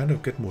kind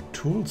of get more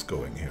tools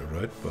going here,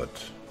 right?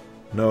 But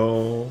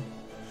no.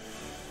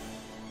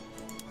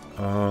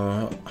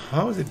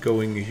 How is it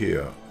going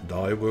here?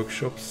 Dye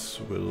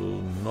workshops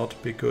will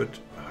not be good.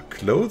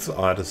 Clothes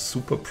are at a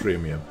super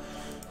premium.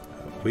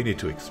 We need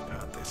to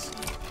expand this.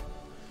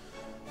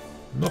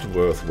 Not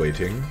worth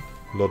waiting.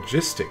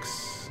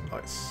 Logistics.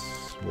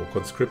 Nice. More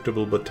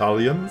conscriptable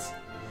battalions.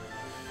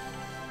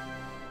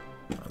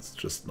 That's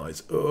just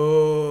nice.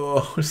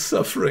 Oh, we're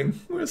suffering.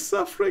 We're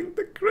suffering.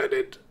 The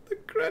credit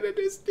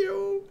is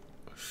due.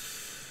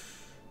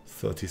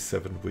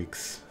 37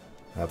 weeks.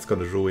 That's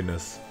gonna ruin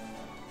us.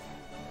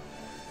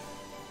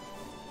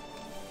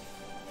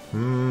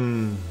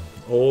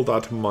 All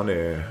that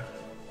money.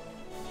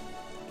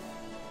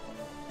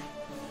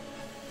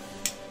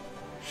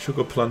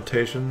 Sugar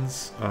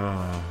plantations.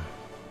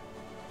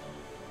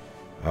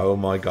 Oh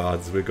my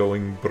gods, we're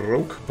going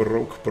broke,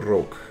 broke,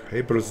 broke. Hey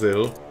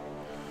Brazil.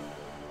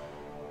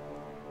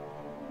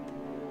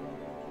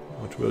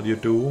 What will you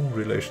do?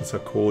 Relations are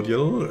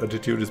cordial,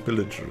 attitude is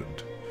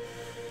belligerent.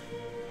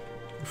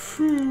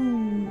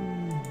 Phew.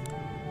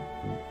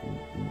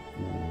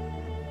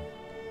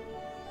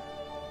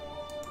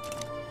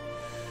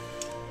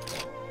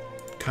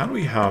 Can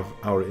we have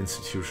our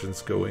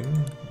institutions going?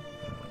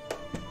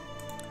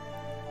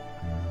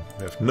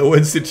 We have no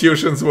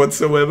institutions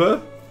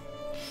whatsoever.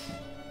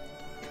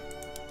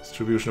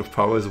 Distribution of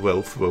power is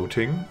wealth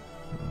voting.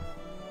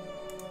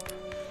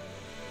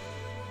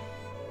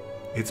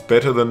 It's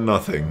better than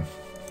nothing.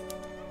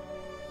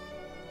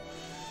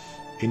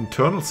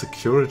 Internal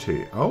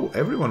security. Oh,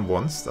 everyone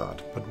wants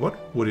that. But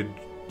what would it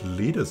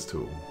lead us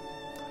to?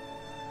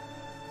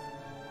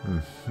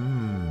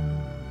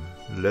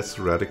 Less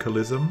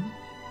radicalism.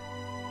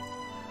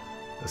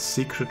 A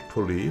secret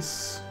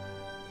police.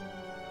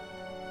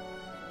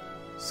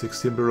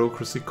 16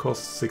 bureaucracy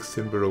cost,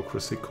 16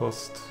 bureaucracy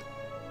cost.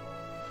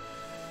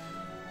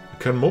 You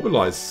can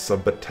mobilize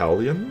some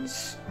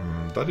battalions.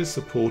 That is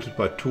supported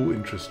by 2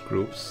 interest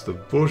groups, the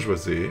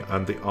bourgeoisie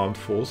and the armed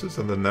forces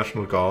and the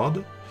National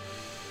Guard.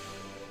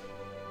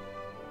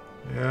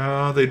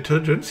 Yeah, the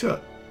intelligentsia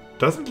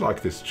doesn't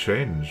like this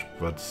change,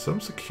 but some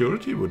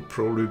security would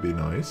probably be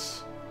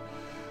nice.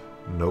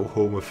 No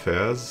home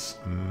affairs.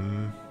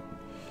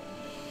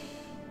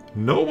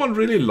 No one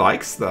really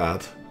likes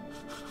that.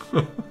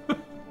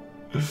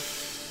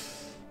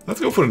 Let's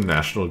go for a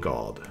National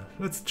Guard.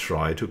 Let's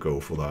try to go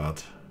for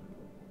that.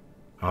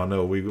 Ah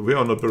no, we're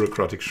on a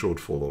bureaucratic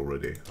shortfall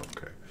already.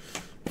 Okay.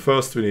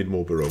 First we need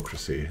more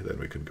bureaucracy, then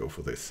we can go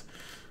for this.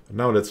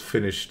 Now let's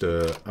finish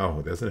the...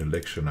 Oh, there's an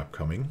election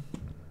upcoming.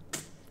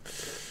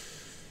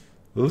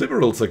 The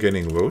Liberals are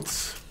gaining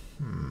votes.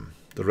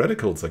 The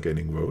Radicals are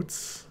gaining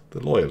votes. The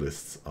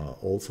Loyalists are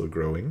also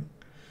growing.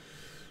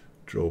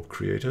 Job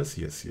creators,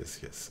 yes.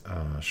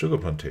 Sugar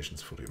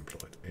plantations fully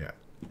employed, yeah.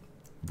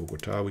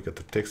 Bogota, we got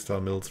the textile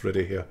mills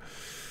ready here.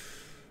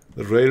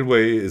 The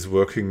railway is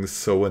working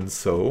so and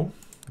so.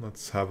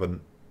 Let's have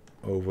an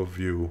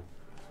overview.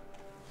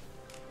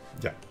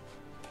 Yeah.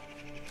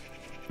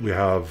 We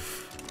have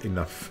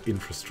enough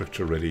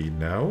infrastructure ready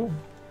now.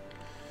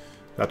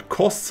 That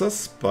costs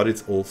us, but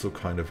it's also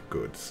kind of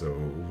good. So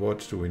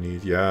what do we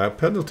need? Yeah,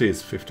 penalty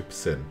is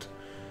 50%.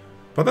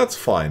 But that's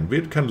fine. We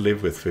can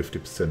live with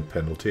 50%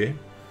 penalty.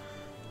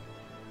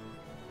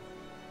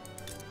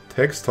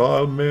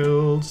 Textile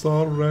mills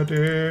are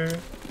ready.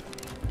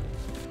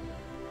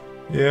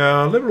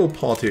 Yeah, Liberal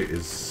Party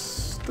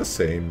is the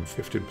same,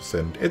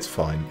 15%. It's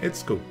fine.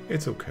 It's good.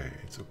 It's okay.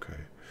 It's okay.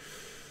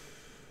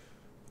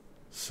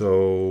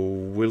 So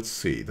we'll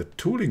see. The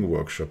tooling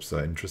workshops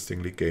are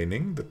interestingly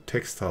gaining. The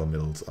textile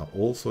mills are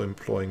also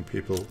employing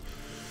people.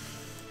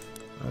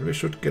 And we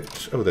should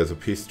get... Oh, there's a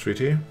peace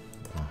treaty.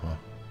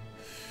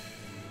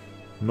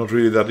 Not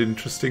really that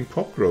interesting.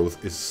 Pop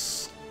growth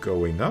is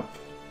going up.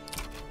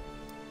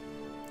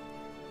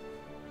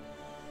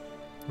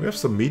 We have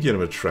some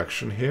medium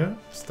attraction here.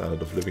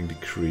 Standard of living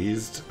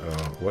decreased.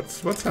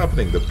 What's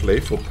happening? The play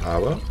for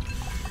power.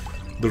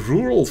 The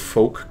rural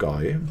folk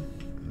guy.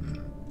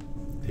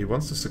 He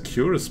wants to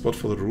secure a spot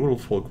for the rural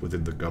folk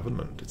within the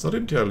government. It's not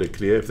entirely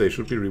clear if they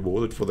should be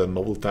rewarded for their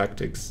novel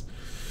tactics.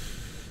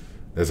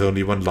 There's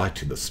only one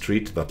light in the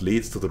street that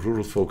leads to the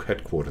rural folk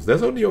headquarters.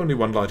 There's only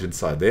one light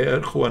inside. There,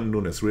 Juan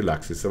Nunes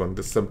relaxes among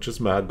the sumptuous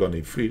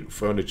mahogany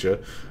furniture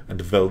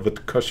and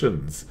velvet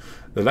cushions.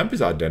 The lamp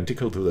is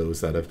identical to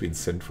those that have been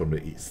sent from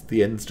the east.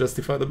 The ends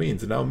justify the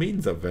means, and our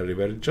means are very,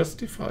 very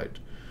justified.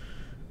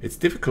 It's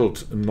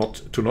difficult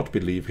to not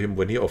believe him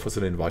when he offers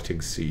an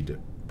inviting seat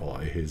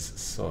by his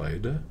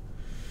side.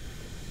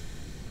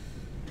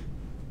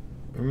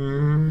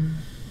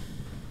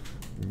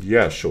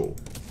 Yeah, sure.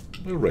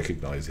 We'll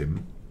recognize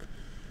him.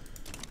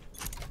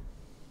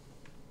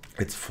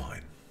 It's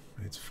fine.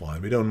 It's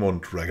fine. We don't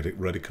want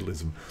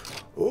radicalism.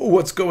 Oh,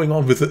 what's going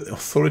on with the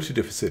authority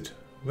deficit?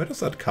 Where does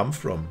that come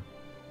from?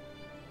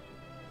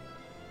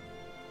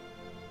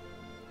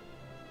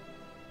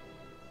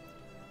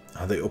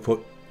 The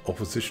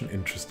opposition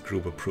interest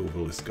group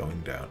approval is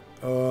going down.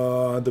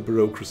 The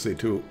bureaucracy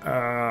too.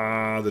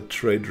 The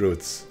trade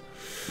routes.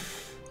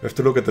 We have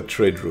to look at the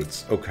trade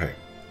routes. Okay.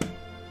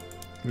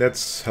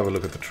 Let's have a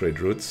look at the trade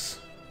routes.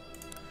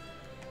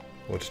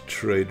 What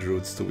trade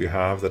routes do we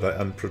have that are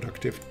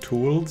unproductive?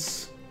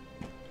 Tools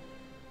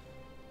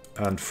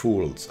and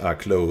fools.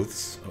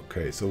 Clothes.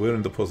 Okay, so we're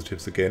in the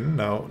positives again.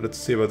 Now let's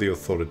see about the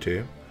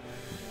authority.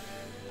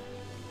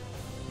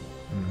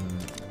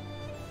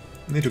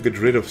 Need to get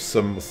rid of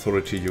some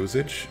authority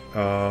usage.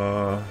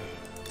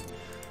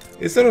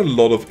 Is there a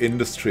lot of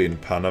industry in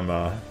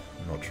Panama?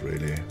 Not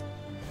really.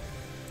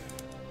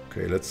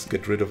 Okay, let's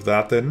get rid of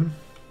that then.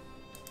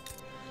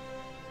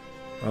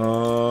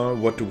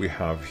 What do we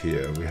have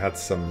here? We had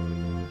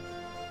some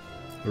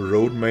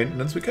road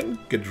maintenance. We can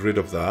get rid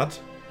of that.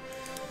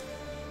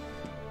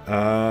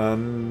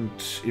 And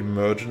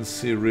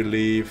emergency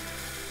relief.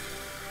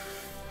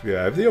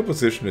 Yeah, if the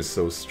opposition is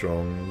so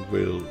strong,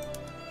 we'll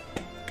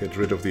get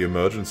rid of the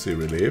emergency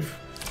relief.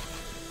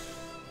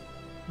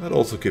 That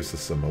also gives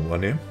us some more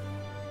money.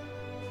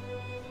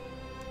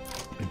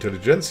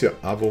 Intelligentsia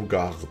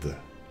avant-garde.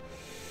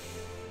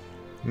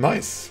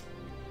 Nice.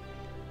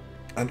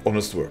 And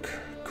honest work.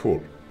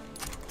 Cool.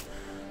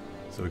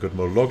 So we got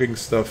more logging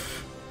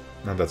stuff.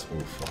 And that's all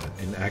fine.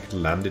 Enact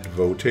landed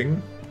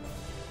voting.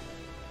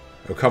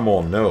 Oh, come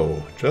on,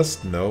 no.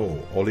 Just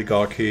no.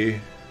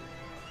 Oligarchy.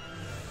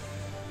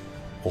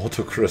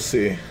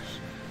 Autocracy.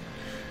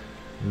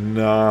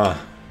 Nah.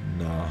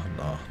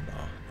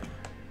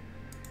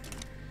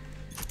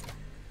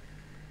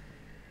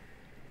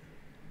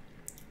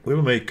 We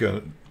will make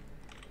a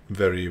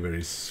very,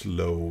 very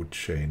slow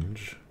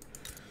change.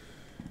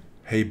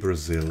 Hey,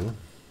 Brazil.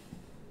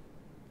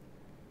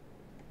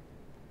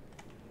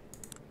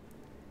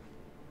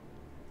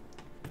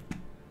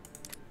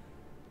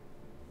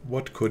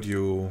 What could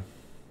you...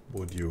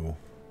 would you...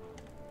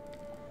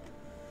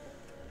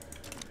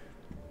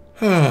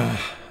 Can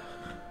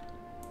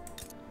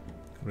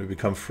we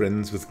become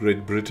friends with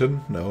Great Britain?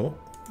 No.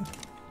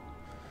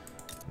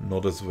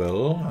 Not as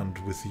well. And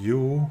with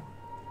you?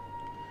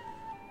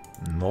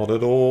 Not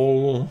at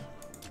all.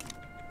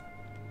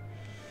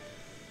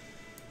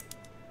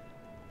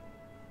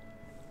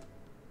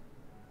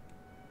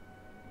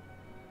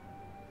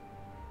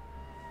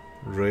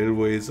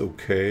 Railway's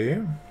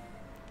okay.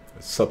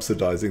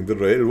 Subsidizing the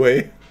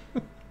railway.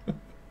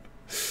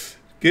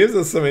 Gives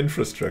us some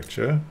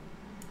infrastructure.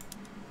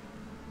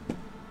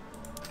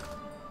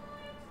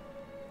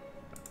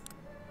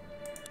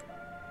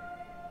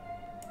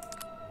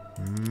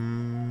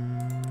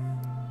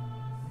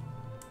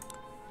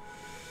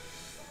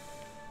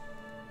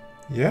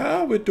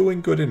 Yeah, we're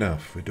doing good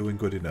enough. We're doing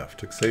good enough.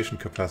 Taxation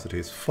capacity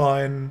is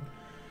fine.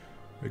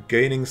 We're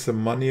gaining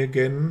some money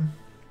again.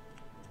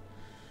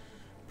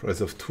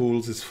 Price of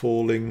tools is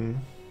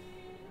falling.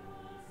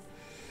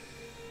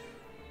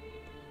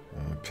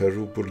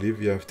 Peru,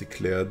 Bolivia have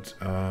declared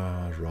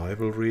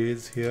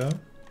rivalries here.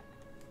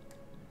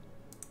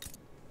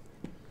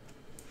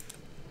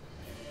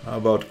 How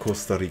about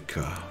Costa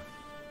Rica?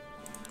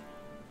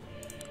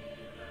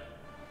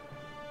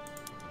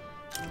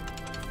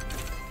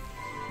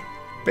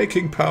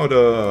 Baking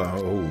powder!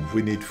 Oh,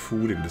 we need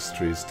food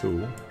industries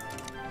too.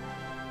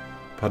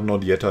 But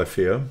not yet, I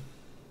fear.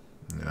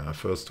 Yeah,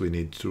 first we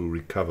need to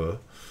recover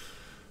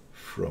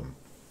from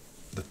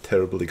the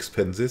terrible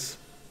expenses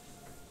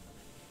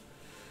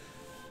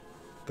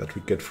that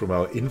we get from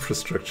our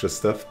infrastructure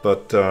stuff.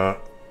 But, oh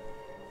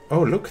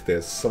look,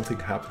 there's something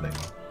happening.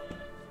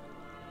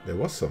 There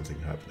was something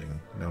happening.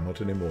 Now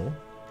not anymore.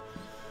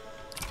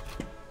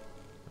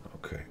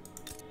 Okay.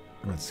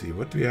 Let's see,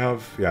 what do we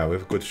have? Yeah, we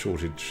have a good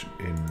shortage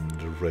in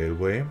the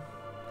railway.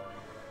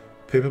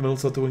 Paper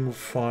mills are doing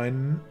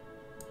fine.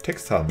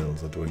 Textile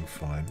mills are doing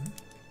fine.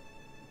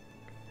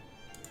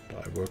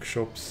 Dye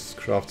workshops,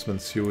 craftsman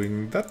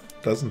sewing, that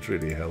doesn't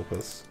really help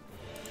us.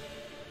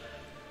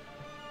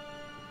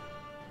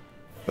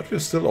 But we're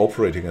still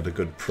operating at a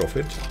good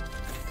profit.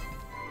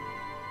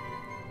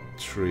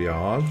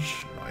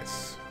 Triage,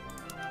 nice.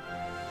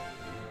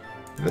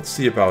 Let's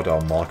see about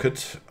our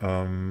market.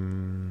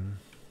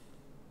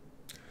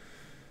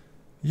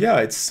 Yeah,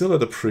 it's still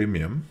at a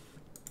premium.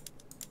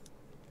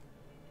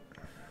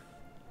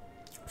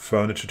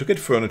 Furniture. To get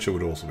furniture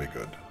would also be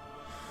good.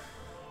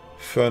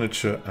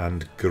 Furniture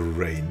and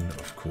grain,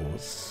 of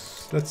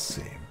course. Let's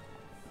see.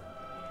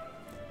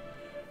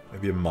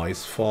 Maybe a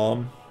mice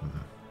farm.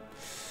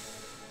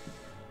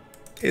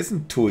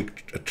 Isn't too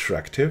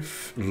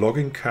attractive.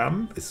 Logging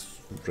camp is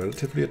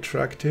relatively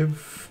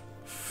attractive.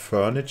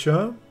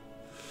 Furniture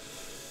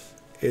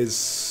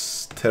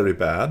is very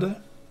bad.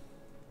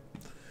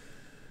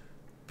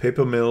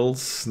 Paper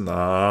mills,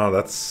 nah,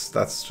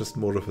 that's just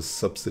more of a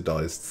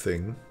subsidized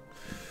thing.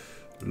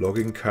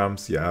 Logging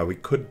camps, yeah, we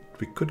could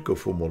go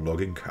for more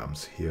logging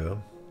camps here.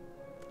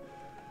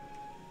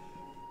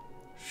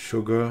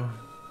 Sugar,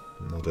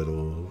 not at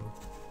all.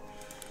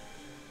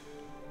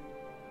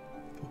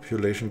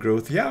 Population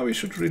growth, yeah, we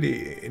should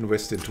really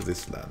invest into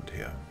this land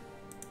here.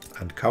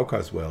 And Cauca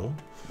as well.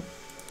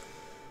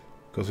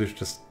 Because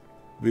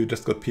we've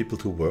just got people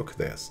to work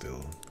there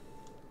still.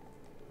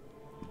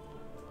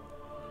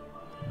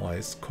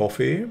 Nice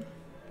coffee,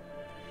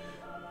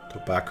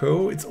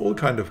 tobacco, it's all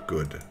kind of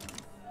good.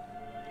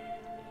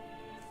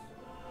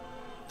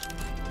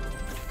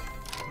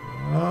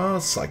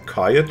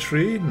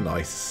 Psychiatry,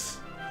 nice.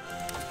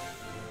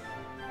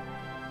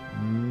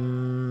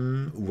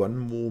 One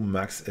more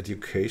max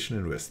education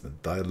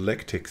investment.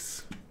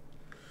 Dialectics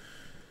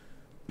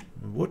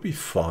would be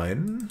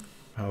fine.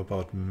 How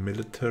about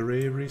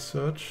military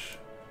research?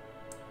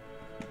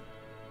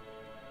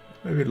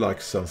 Maybe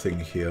like something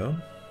here.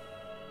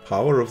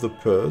 Power of the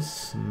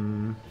purse.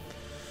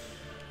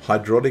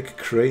 Hydraulic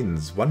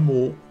cranes. One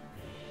more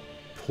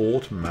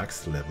port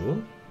max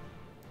level.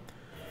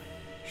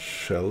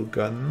 Shell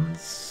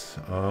guns.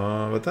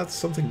 But that's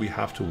something we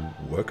have to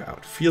work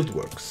out.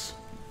 Fieldworks.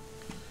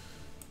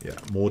 Yeah,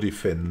 more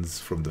defense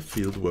from the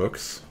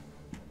fieldworks.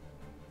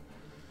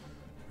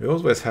 We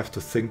always have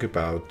to think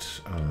about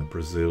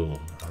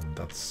Brazil, and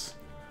that's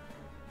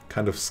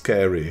kind of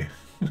scary.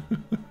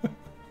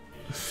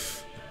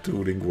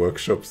 Tooling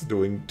workshops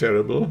doing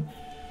terrible.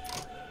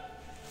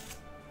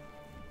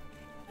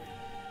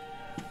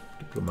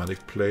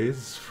 Diplomatic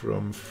plays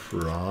from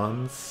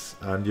France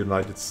and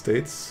United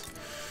States.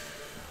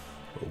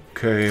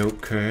 Okay,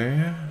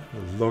 okay.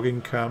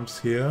 Logging camps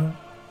here.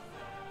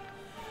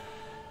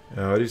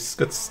 It's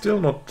got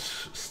still not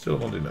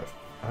enough.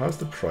 How's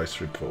the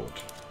price report?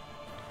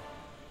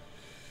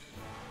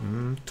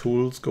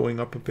 Tools going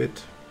up a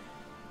bit.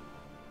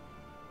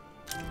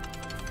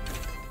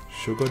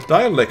 Sugar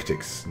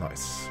dialectics,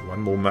 nice.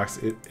 One more max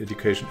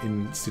education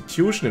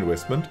institution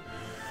investment.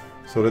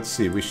 So let's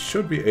see, we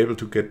should be able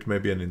to get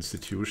maybe an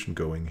institution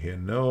going here.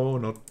 No,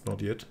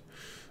 not yet.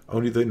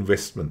 Only the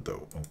investment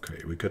though.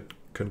 Okay, we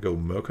can go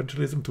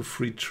mercantilism to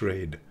free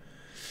trade.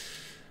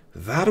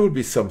 That would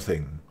be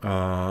something.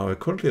 We're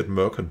currently at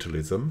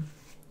mercantilism.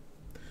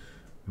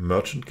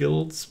 Merchant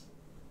guilds.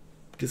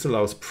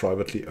 Disallows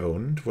privately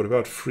owned. What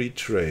about free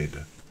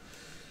trade?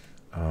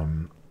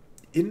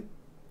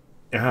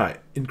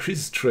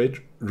 Increases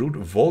trade route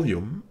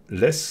volume,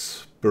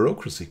 less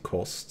bureaucracy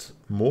cost,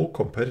 more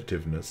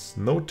competitiveness,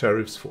 no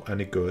tariffs for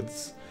any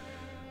goods.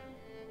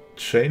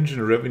 Change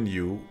in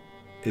revenue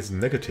is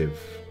negative,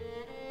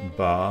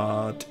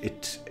 but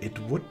it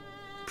would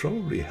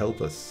probably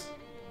help us.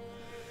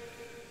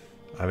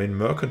 I mean,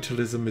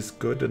 mercantilism is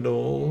good and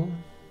all.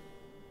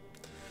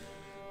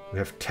 We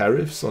have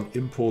tariffs on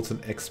imports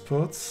and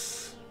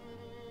exports.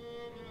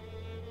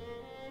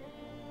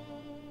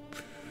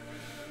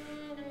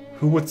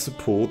 Who would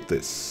support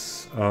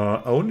this?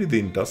 Only the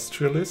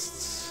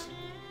industrialists.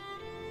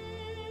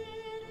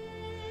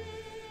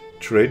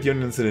 Trade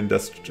unions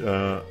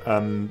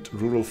and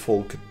rural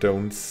folk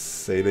don't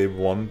say they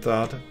want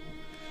that.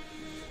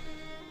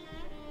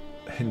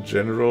 In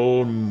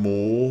general,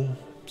 more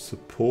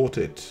support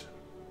it.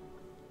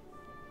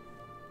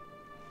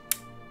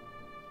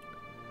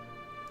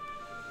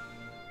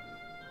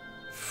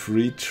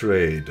 Free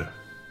trade.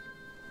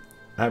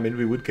 I mean,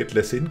 we would get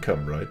less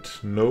income, right?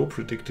 No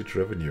predicted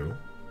revenue.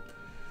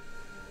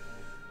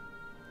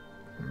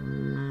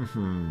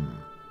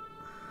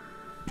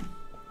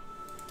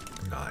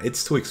 Nah,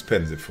 it's too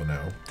expensive for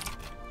now.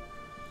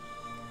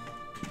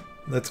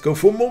 Let's go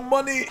for more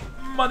money!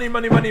 Money,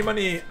 money, money,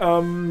 money!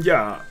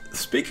 Yeah,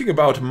 speaking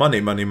about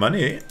money, money,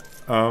 money,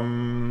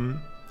 how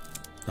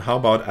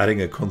about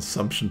adding a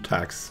consumption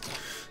tax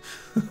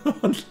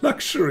on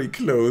luxury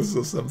clothes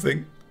or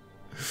something?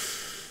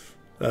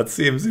 That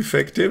seems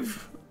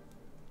effective.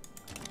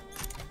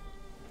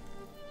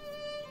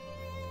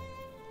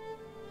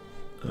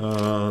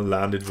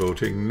 Landed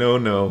voting. No,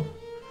 no.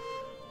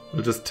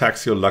 We'll just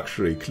tax your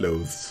luxury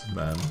clothes,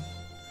 man.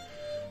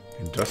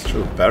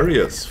 Industrial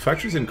barriers.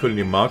 Factories in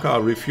Cundinamarca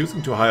are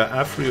refusing to hire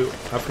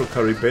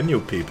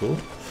Afro-Caribbean people.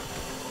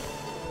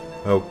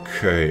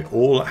 Okay.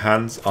 All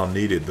hands are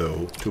needed,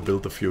 though, to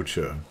build the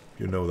future.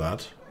 You know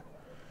that.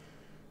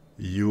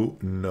 You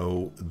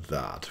know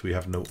that. We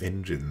have no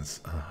engines.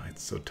 Ah,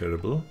 it's so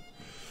terrible.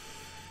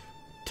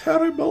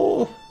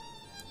 Terrible!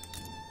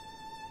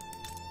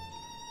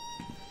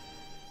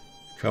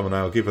 Come on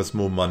now, give us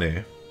more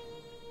money.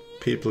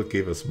 People,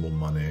 give us more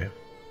money.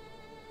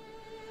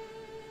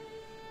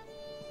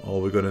 Oh,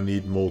 we're gonna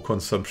need more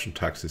consumption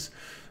taxes.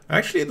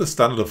 Actually, the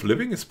standard of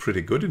living is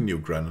pretty good in New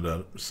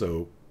Granada,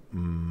 so...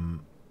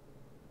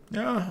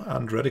 yeah,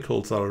 and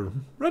radicals are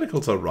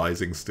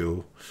rising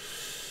still.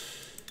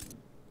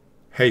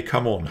 Hey,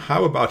 come on,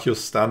 how about your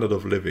standard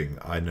of living?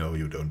 I know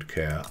you don't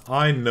care.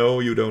 I know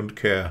you don't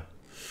care.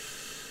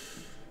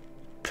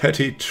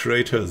 Petty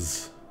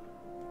traitors.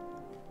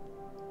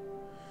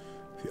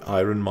 The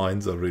iron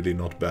mines are really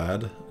not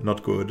bad.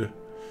 Not good.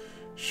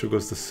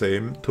 Sugar's the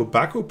same.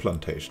 Tobacco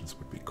plantations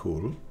would be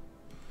cool.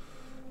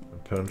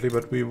 Apparently,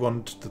 but we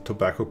want the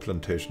tobacco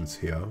plantations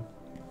here.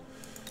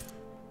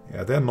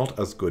 Yeah, they're not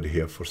as good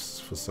here for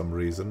some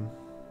reason.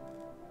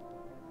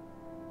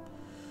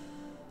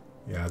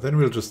 Yeah, then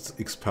we'll just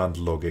expand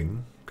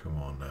logging. Come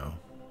on now.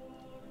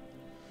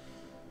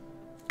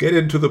 Get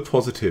into the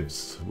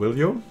positives, will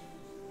you?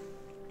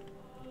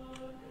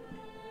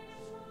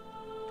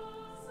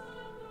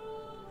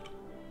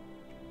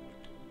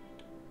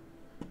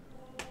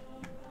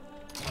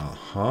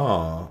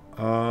 Aha.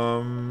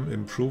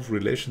 Improve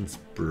relations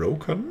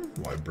broken?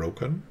 Why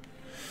broken?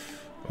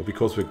 Oh,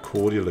 because we're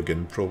cordial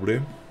again,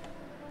 probably.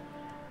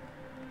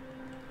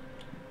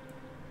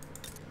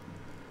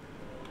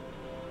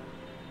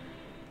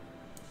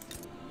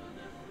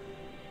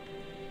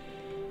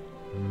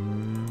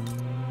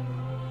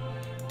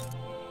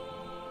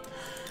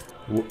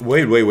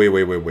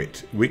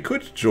 Wait. We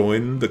could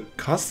join the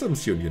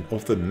customs union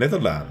of the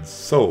Netherlands.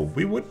 So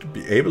we would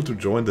be able to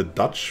join the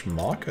Dutch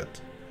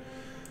market.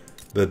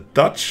 The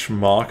Dutch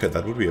market,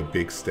 that would be a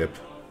big step.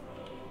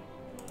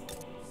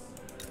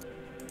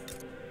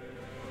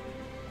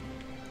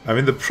 I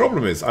mean, the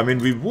problem is, I mean,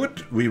 we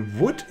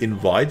would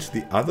invite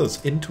the others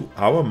into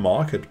our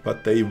market,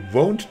 but they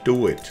won't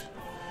do it.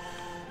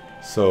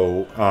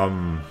 So,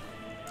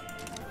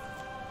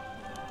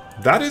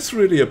 that is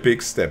really a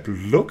big step.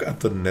 Look at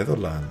the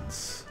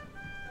Netherlands.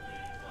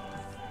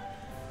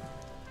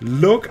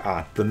 Look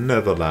at the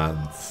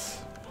Netherlands.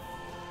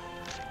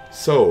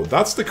 So,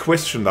 that's the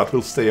question that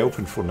will stay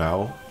open for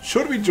now.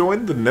 Should we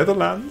join the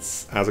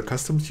Netherlands as a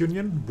customs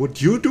union?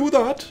 Would you do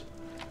that?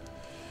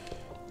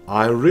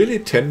 I really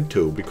tend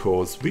to,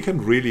 because we can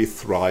really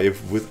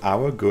thrive with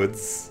our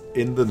goods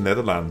in the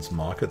Netherlands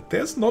market.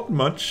 There's not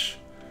much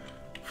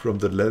from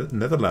the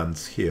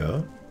Netherlands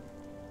here.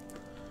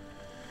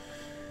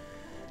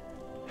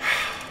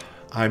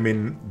 I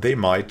mean, they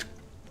might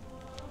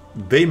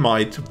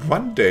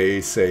one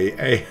day say,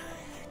 hey,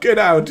 get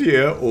out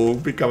here or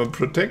become a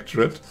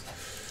protectorate.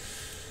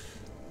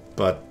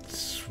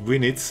 But we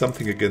need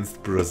something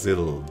against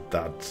Brazil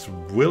that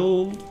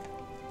will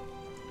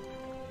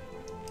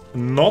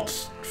not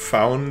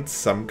found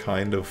some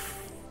kind of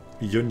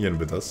union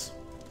with us.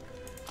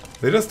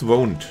 They just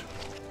won't.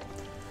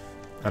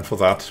 And for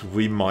that,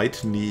 we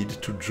might need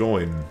to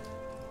join.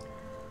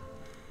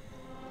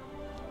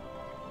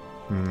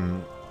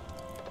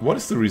 What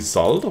is the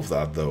result of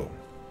that, though?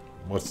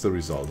 What's the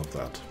result of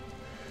that?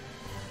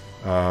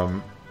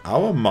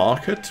 Our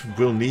market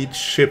will need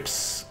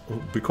ships,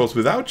 because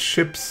without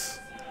ships,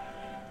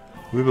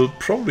 we will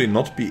probably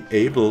not be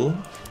able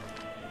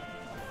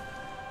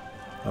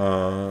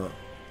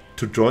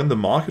to join the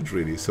market,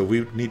 really. So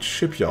we need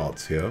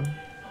shipyards here.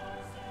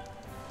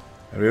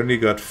 And we only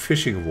got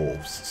fishing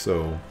wharves,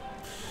 so...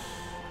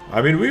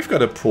 I mean, we've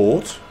got a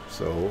port,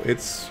 so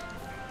it's...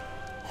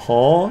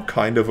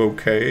 kind of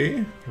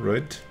okay,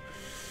 right?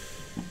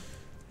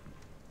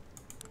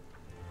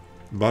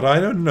 But I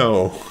don't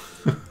know.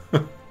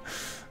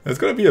 There's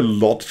going to be a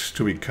lot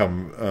to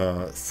become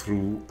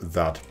through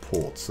that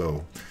port,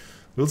 so...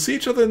 We'll see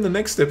each other in the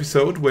next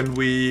episode when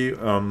we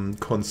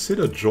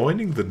consider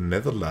joining the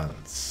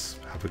Netherlands.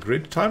 Have a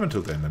great time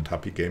until then, and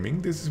happy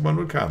gaming. This is One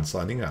Vulcan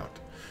signing out.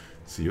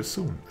 See you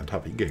soon, and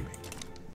happy gaming.